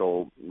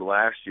Horschel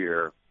last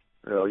year.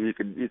 You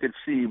could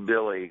see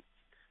Billy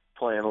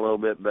playing a little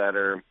bit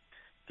better,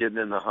 getting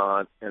in the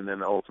hunt, and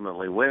then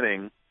ultimately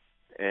winning.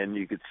 And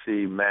you could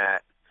see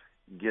Matt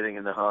getting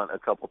in the hunt a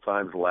couple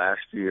times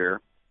last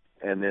year,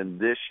 and then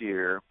this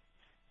year,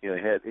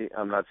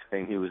 I'm not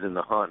saying he was in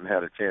the hunt and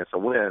had a chance to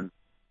win,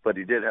 but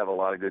he did have a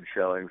lot of good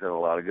showings and a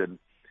lot of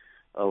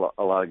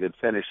good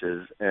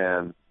finishes.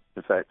 And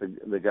in fact,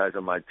 the guys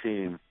on my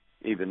team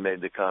even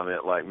made the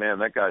comment like, "Man,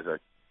 that guy's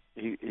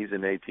he's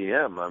an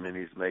ATM. I mean,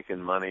 he's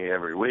making money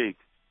every week,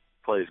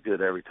 plays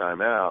good every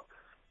time out."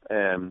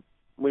 And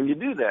when you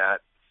do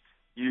that,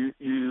 you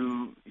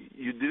do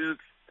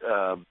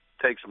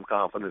take some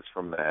confidence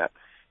from that,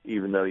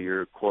 even though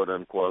you're quote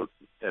unquote,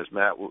 as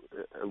Matt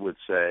would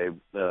say,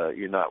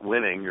 you're not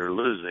winning, you're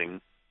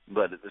losing.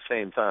 But at the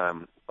same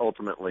time,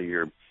 ultimately,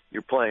 you're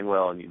playing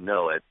well and you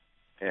know it.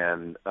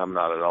 And I'm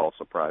not at all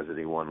surprised that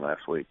he won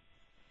last week.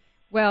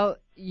 Well,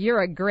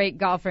 you're a great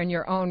golfer in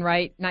your own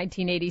right,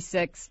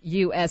 1986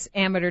 U.S.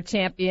 Amateur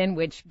Champion,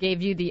 which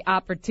gave you the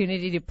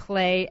opportunity to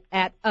play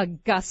at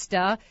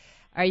Augusta.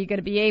 Are you going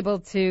to be able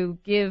to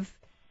give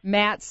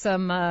Matt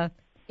some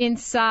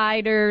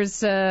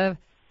insiders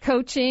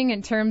coaching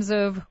in terms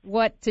of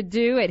what to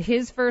do at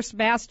his first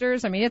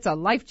Masters? I mean, it's a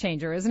life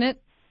changer, isn't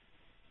it?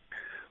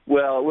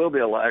 Well, it will be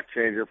a life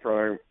changer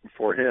for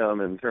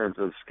him in terms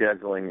of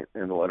scheduling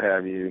and what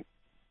have you.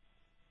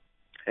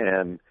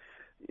 And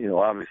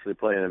obviously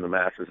playing in the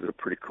Masters is a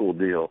pretty cool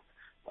deal.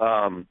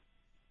 I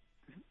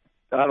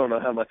don't know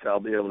how much I'll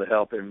be able to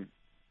help him.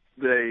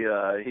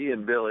 He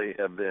and Billy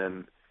have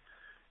been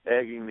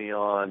egging me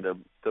on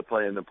to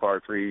play in the par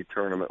 3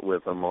 tournament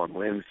with them on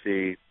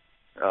Wednesday.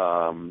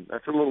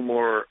 That's a little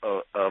more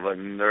of a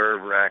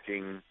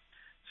nerve-wracking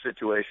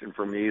situation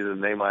for me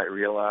than they might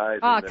realize.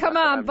 Oh, come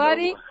on,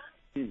 buddy.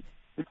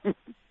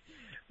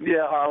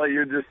 Yeah, Holly,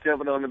 you're just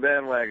jumping on the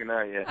bandwagon,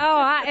 aren't you?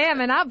 Oh, I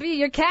am, and I'll be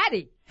your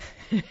caddy.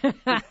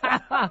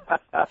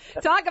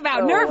 Talk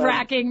about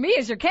nerve-wracking. Me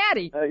as your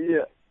caddy.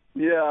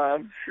 Yeah,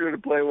 I'm sure to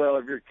play well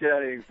if you're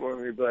caddying for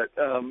me. But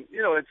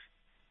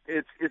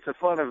it's a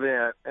fun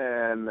event,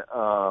 and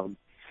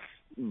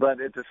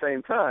but at the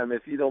same time,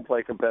 if you don't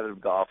play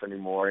competitive golf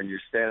anymore and you're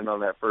standing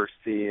on that first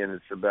tee and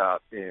it's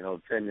about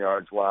 10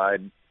 yards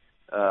wide,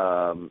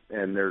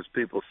 and there's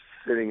people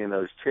sitting in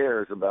those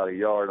chairs about a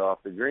yard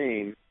off the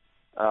green.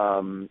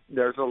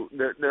 There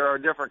are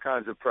different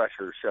kinds of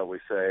pressure, shall we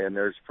say, and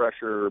there's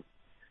pressure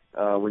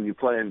when you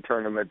play in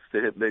tournaments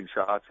to hit big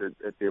shots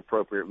at the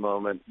appropriate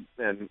moment.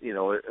 And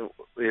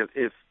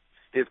if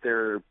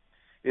there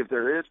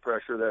is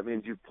pressure, that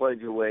means you've played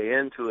your way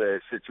into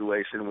a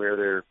situation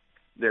where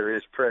there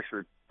is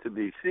pressure to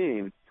be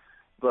seen.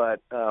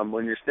 But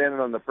when you're standing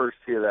on the first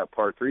tee of that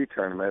par 3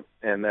 tournament,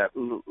 and that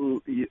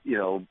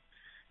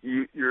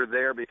you're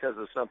there because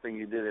of something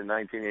you did in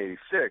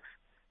 1986.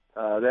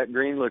 That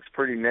green looks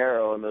pretty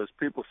narrow, and those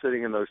people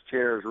sitting in those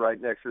chairs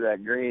right next to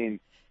that green,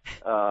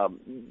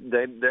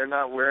 they're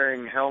not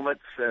wearing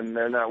helmets and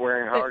they're not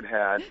wearing hard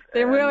hats.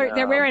 They're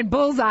wearing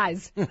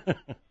bullseyes.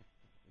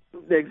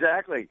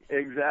 Exactly.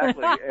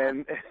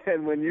 and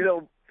when you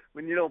don't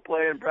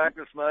play and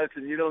practice much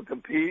and you don't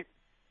compete,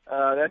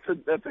 that's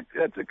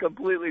a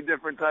completely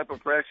different type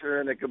of pressure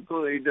and a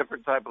completely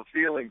different type of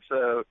feeling.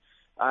 So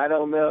I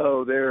don't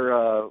know. They're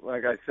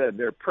like I said,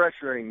 they're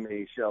pressuring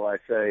me, shall I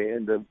say,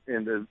 into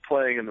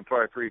playing in the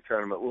par 3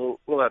 tournament.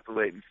 We'll have to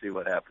wait and see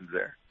what happens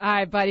there. All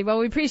right, buddy. Well,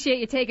 we appreciate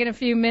you taking a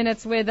few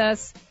minutes with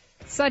us.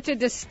 Such a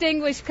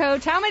distinguished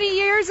coach. How many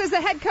years as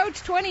the head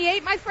coach?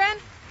 28, my friend?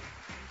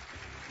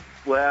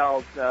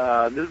 Well,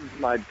 this is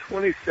my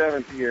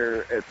 27th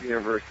year at the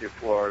University of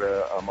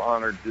Florida. I'm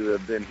honored to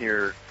have been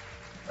here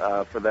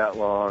for that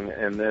long,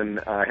 and then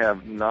I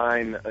have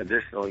 9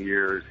 additional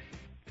years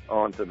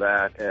onto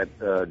that at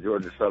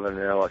Georgia Southern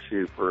and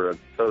LSU for a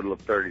total of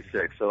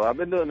 36. So I've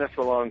been doing this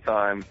for a long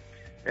time,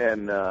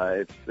 and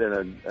it's been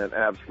an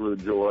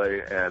absolute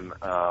joy, and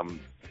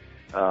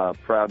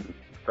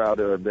proud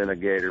to have been a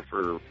Gator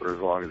for as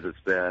long as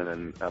it's been.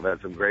 And I've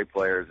had some great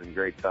players and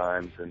great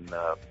times, and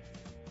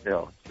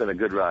it's been a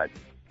good ride.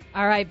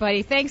 All right,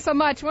 buddy. Thanks so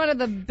much. One of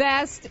the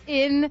best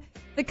in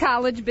the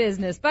college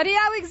business. Buddy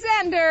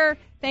Alexander,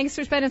 thanks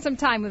for spending some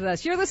time with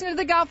us. You're listening to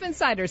the Golf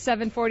Insider,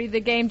 740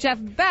 The Game. Jeff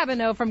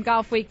Babineau from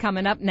Golf Week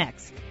coming up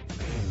next.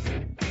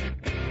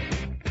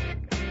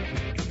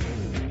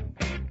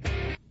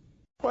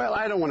 Well,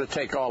 I don't want to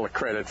take all the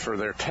credit for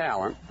their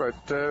talent, but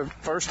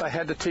first I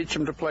had to teach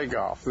them to play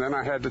golf. Then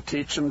I had to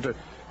teach them to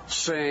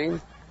sing,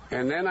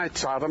 and then I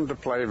taught them to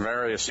play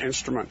various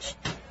instruments,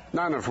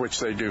 none of which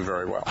they do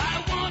very well.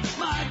 I want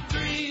my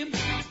dream.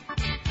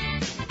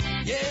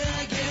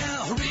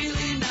 Yeah,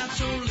 really not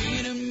so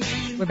lean and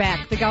mean. We're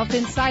back. The Golf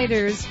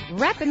Insiders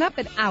wrapping up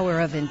an hour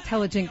of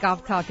intelligent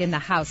golf talk in the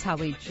house.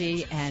 Holly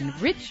G and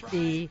Rich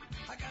B.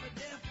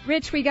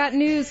 Rich, we got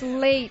news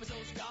late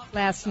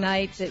last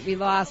night that we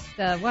lost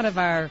one of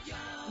our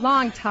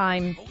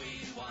longtime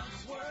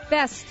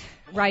best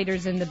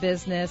writers in the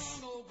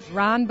business,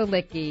 Ron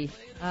Balicki.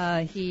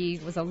 He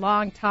was a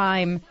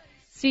longtime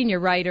senior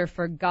writer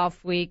for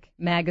Golf Week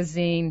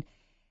magazine,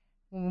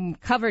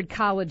 covered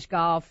college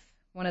golf,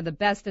 one of the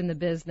best in the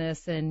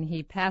business, and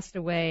he passed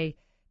away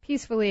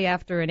peacefully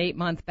after an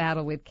 8-month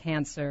battle with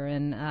cancer.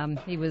 And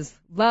he was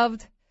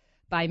loved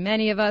by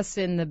many of us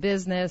in the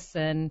business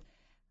and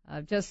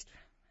just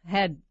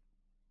had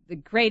the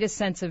greatest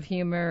sense of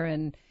humor,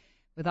 and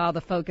with all the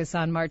focus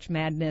on March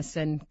Madness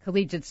and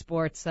collegiate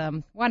sports,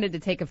 wanted to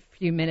take a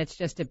few minutes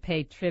just to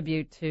pay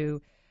tribute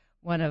to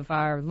one of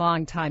our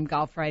longtime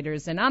golf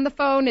writers. And on the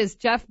phone is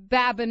Jeff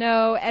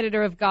Babineau,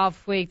 editor of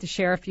Golf Week, to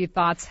share a few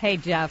thoughts. Hey,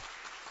 Jeff.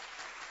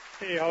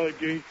 Hey, Holly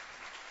G.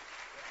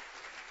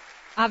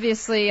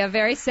 Obviously,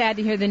 very sad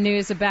to hear the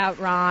news about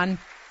Ron.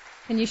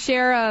 Can you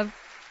share a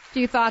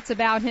few thoughts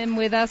about him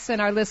with us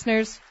and our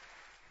listeners?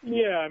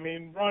 Yeah, I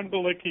mean, Ron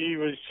Balicki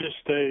was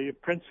just a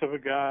prince of a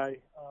guy.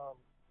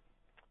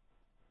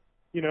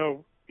 He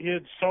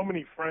had so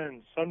many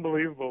friends.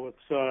 Unbelievable.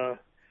 It's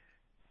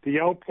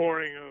the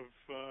outpouring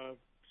of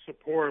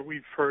support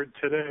we've heard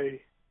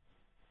today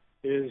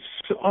is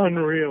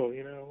unreal,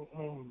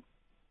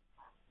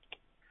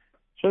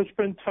 so it's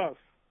been tough.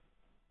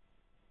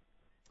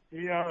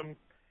 He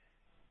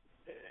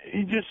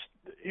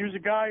was a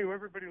guy who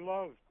everybody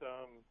loved,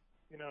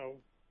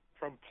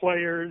 from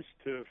players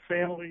to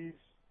families,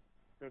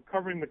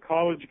 covering the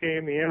college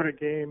game, the amateur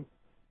game.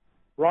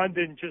 Ron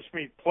didn't just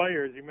meet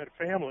players, he met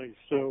families.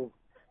 So,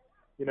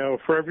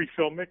 for every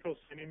Phil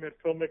Mickelson, he met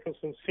Phil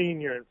Mickelson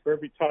Sr., and for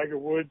every Tiger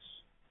Woods,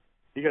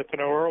 he got to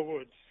know Earl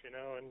Woods,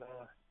 and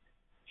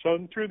so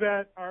through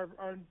that, our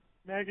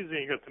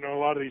magazine got to know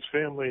a lot of these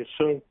families.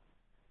 So,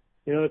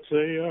 it's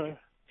a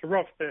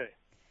rough day.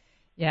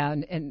 Yeah,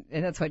 and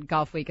that's what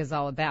Golf Week is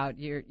all about.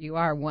 You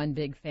are one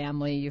big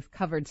family. You've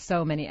covered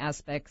so many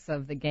aspects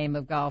of the game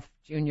of golf,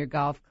 junior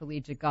golf,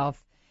 collegiate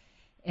golf.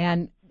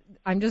 And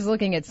I'm just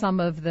looking at some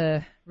of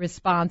the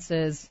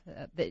responses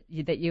that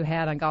you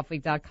had on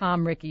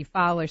golfweek.com. Ricky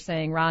Fowler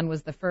saying, Ron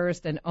was the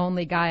first and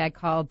only guy I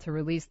called to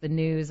release the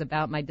news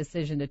about my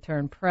decision to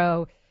turn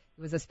pro.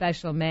 He was a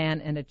special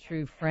man and a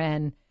true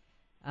friend.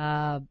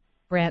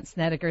 Brant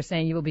Snedeker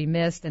saying, you will be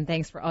missed, and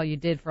thanks for all you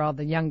did for all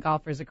the young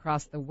golfers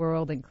across the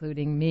world,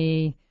 including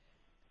me.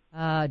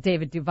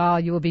 David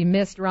Duval, you will be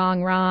missed,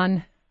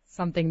 Ron.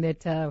 Something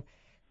that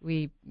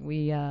we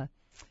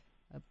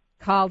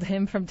called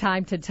him from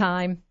time to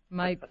time.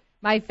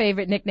 My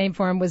favorite nickname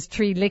for him was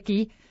Tree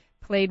Licky.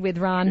 Played with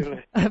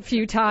Ron a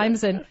few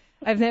times, and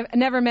I've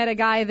never met a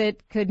guy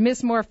that could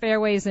miss more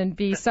fairways and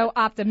be so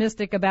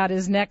optimistic about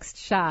his next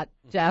shot,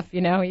 Jeff.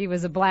 He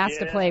was a blast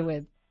to play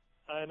with.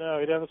 I know,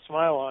 he'd have a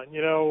smile on.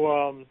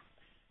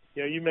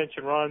 You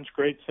mentioned Ron's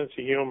great sense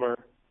of humor.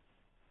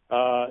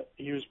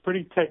 He was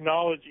pretty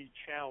technology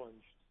challenged,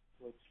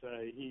 let's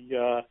say.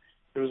 It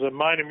was a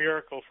minor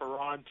miracle for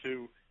Ron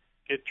to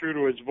get through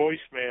to his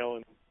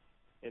voicemail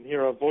and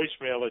hear a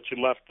voicemail that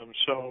you left him.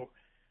 So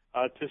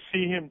to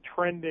see him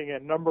trending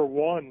at number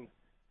one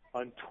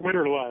on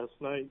Twitter last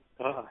night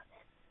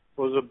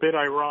was a bit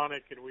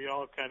ironic, and we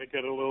all kind of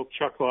get a little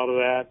chuckle out of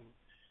that.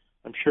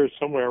 I'm sure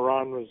somewhere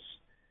Ron was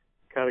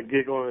kind of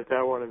giggling at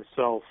that one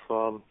himself.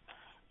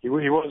 He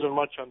wasn't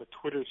much on the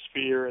Twitter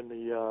sphere and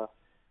the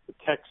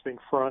texting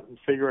front and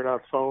figuring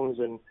out phones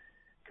and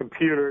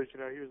computers.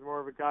 He was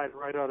more of a guy to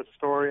write out a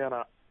story on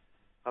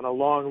a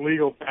long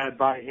legal pad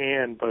by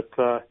hand, but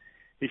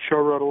he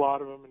sure wrote a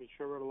lot of them, and he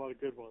sure wrote a lot of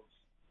good ones.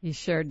 He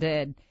sure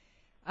did.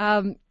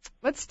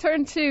 Let's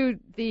turn to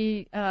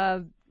the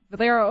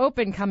Valero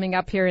Open coming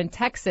up here in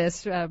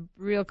Texas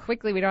real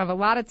quickly. We don't have a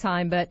lot of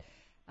time, but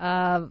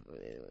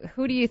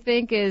who do you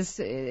think is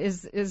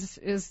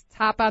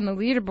top on the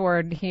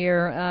leaderboard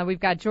here? We've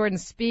got Jordan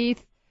Spieth,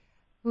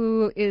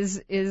 who is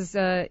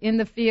in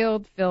the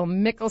field. Phil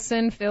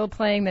Mickelson, Phil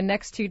playing the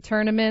next two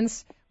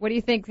tournaments. What do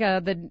you think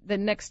the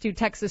next two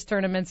Texas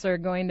tournaments are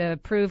going to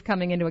prove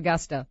coming into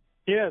Augusta?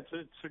 Yeah,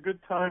 it's a good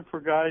time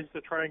for guys to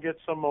try and get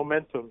some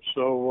momentum.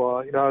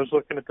 So, I was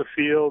looking at the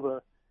field.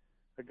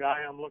 The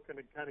guy I'm looking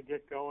to kind of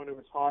get going who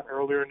was hot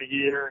earlier in the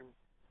year, and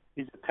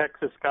he's a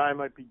Texas guy,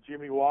 might be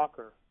Jimmy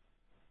Walker.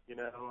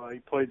 He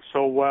played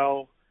so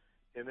well,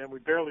 and then we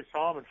barely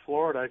saw him in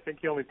Florida. I think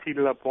he only teed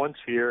it up once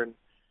here, and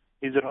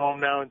he's at home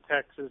now in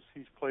Texas.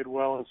 He's played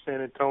well in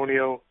San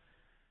Antonio,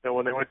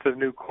 when they went to the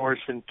new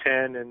course in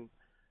 10, and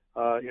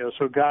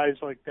so guys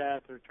like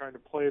that, they're trying to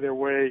play their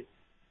way,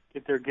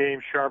 get their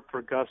game sharp for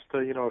Augusta.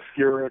 A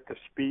Furyk, a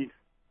Spieth,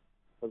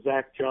 a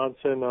Zach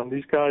Johnson.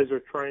 These guys are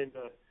trying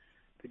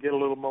to get a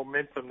little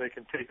momentum they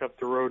can take up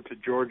the road to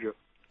Georgia.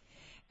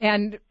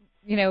 And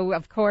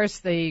of course,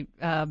 the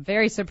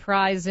very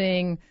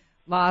surprising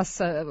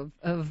loss of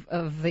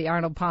the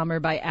Arnold Palmer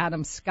by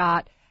Adam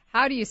Scott.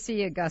 How do you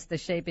see Augusta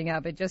shaping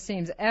up? It just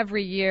seems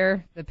every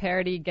year the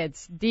parity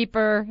gets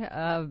deeper.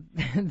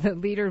 The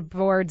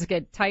leaderboards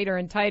get tighter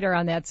and tighter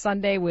on that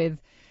Sunday with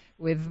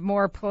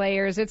more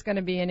players. It's going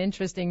to be an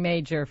interesting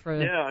major for.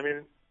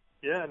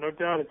 Yeah, no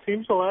doubt. It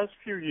seems the last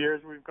few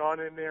years we've gone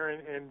in there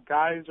and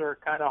guys are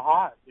kind of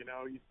hot. You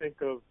know, you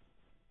think of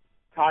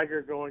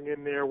Tiger going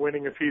in there,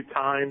 winning a few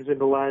times in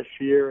the last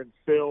year, and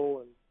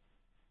Phil,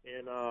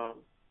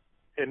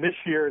 and this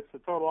year it's the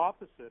total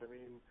opposite. I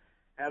mean,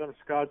 Adam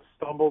Scott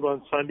stumbled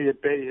on Sunday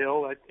at Bay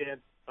Hill. That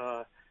can't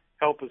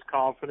help his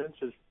confidence.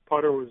 His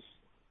putter was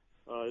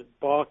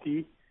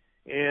balky,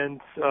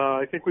 and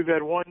I think we've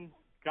had one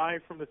guy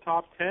from the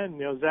top 10. You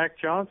know, Zach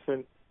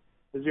Johnson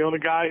is the only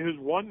guy who's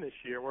won this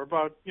year.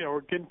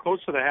 We're getting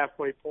close to the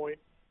halfway point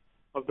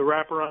of the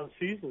wraparound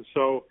season.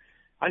 So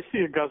I see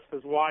Augusta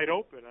as wide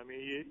open. I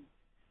mean,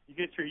 you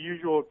get your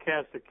usual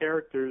cast of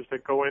characters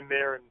that go in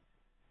there,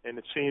 and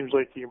it seems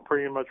like you can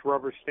pretty much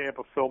rubber stamp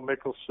a Phil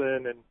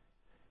Mickelson and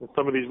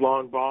some of these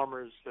long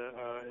bombers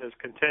as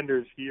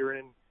contenders year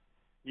in,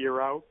 year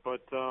out.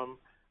 But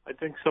I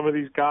think some of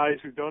these guys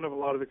who don't have a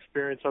lot of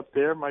experience up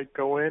there might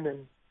go in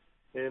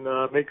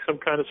and make some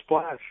kind of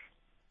splash.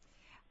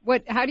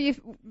 How do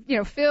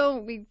you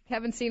Phil, we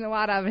haven't seen a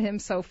lot of him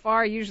so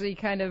far. Usually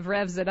kind of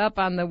revs it up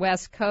on the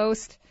West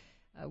Coast.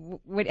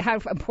 How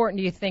important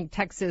do you think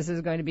Texas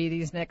is going to be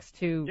these next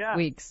 2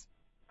 weeks?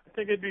 I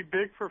think it'd be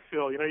big for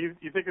Phil. You know, you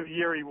think of the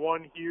year he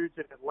won huge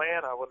in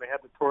Atlanta when they had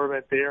the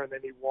tournament there, and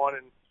then he won,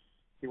 and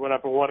he went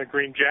up and won a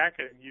green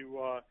jacket. And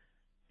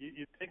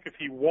you think if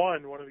he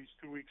won one of these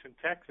 2 weeks in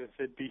Texas,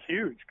 it'd be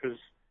huge because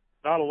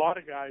not a lot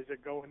of guys are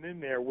going in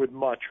there with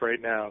much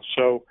right now.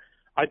 So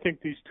I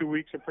think these 2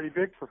 weeks are pretty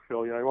big for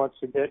Phil. You know, he wants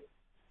to get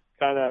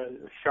kind of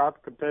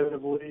sharp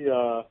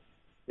competitively.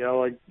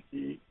 Like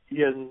he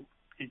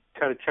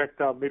kind of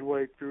checked out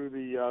midway through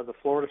the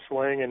Florida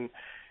swing, and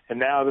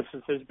now this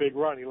is his big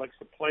run. He likes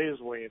to play his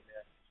way in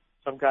there.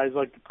 Some guys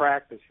like to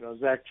practice. You know,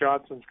 Zach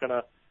Johnson's going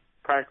to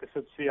practice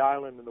at Sea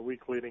Island in the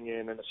week leading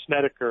in, and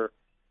Snedeker,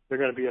 they're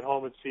going to be at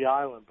home at Sea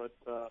Island. But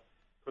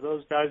for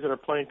those guys that are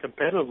playing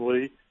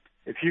competitively,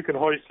 if you can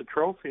hoist a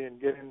trophy and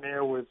get in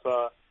there with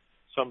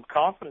some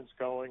confidence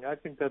going, I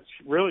think that's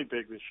really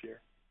big this year.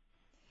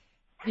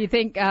 Do you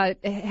think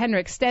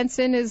Henrik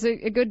Stenson is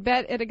a good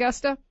bet at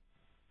Augusta?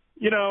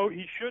 You know,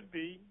 he should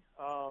be.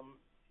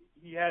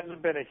 He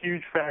hasn't been a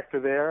huge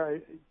factor there.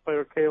 He played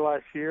okay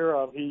last year.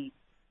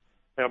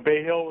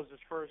 Bay Hill was his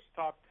first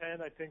top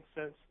 10, I think,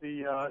 since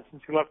he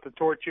left the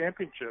Tour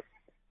Championship.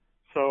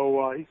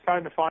 So he's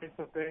trying to find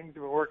some things. He's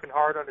been working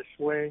hard on his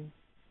swing,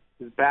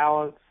 his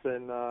balance,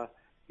 and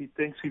he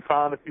thinks he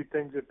found a few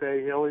things at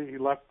Bay Hill. He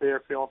left there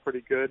feeling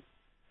pretty good.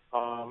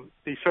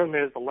 He certainly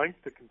has the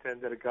length to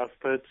contend at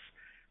Augusta.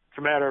 It's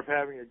a matter of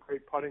having a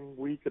great putting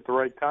week at the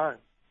right time.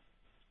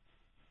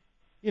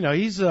 You know,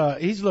 he's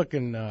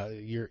looking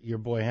your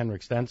boy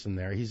Henrik Stenson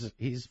there.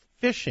 He's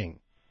fishing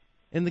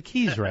in the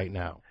Keys right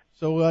now.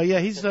 So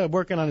he's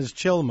working on his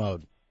chill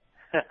mode.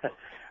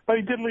 But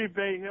he did leave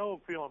Bay Hill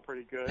feeling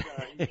pretty good.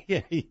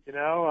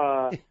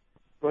 Yeah.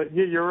 But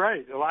you're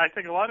right. I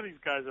think a lot of these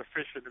guys are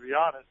fishing, to be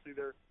honest,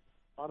 either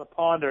on a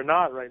pond or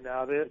not right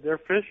now. They're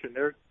fishing.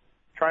 They're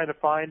trying to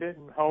find it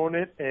and hone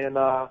it, and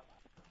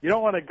you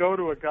don't want to go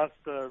to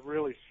Augusta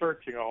really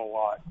searching a whole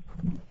lot.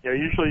 You know,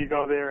 usually you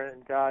go there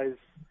and guys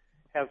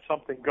have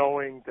something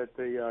going that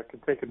they can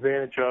take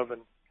advantage of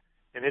and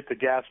hit the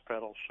gas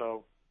pedal.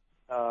 So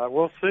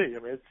we'll see. I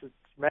mean, it's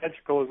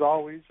magical as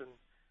always, and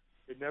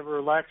it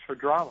never lacks for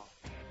drama.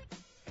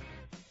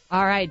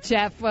 All right,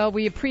 Jeff. Well,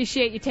 we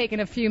appreciate you taking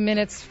a few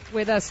minutes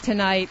with us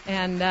tonight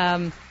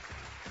and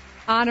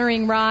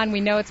honoring Ron. We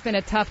know it's been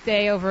a tough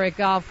day over at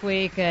Golf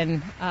Week,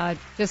 and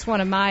just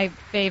one of my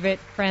favorite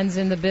friends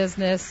in the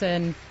business,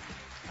 and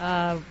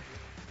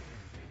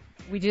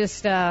we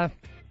just are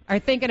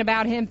thinking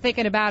about him,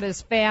 thinking about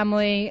his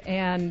family,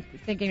 and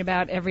thinking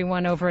about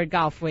everyone over at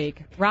Golf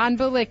Week. Ron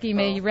Balicki,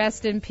 may you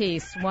rest in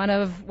peace. One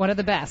of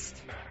the best.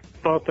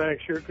 Oh,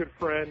 thanks. You're a good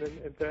friend,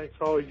 and thanks,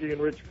 Holly G and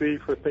Rich B,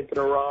 for thinking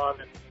of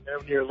Ron, and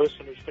having your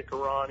listeners think of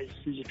Ron.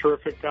 He's a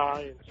terrific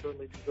guy and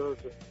certainly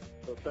deserves it.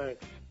 So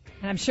thanks.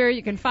 And I'm sure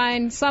you can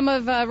find some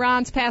of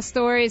Ron's past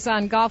stories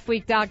on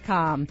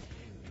golfweek.com.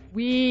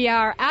 We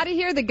are out of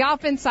here, the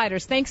Golf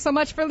Insiders. Thanks so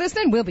much for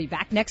listening. We'll be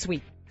back next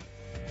week.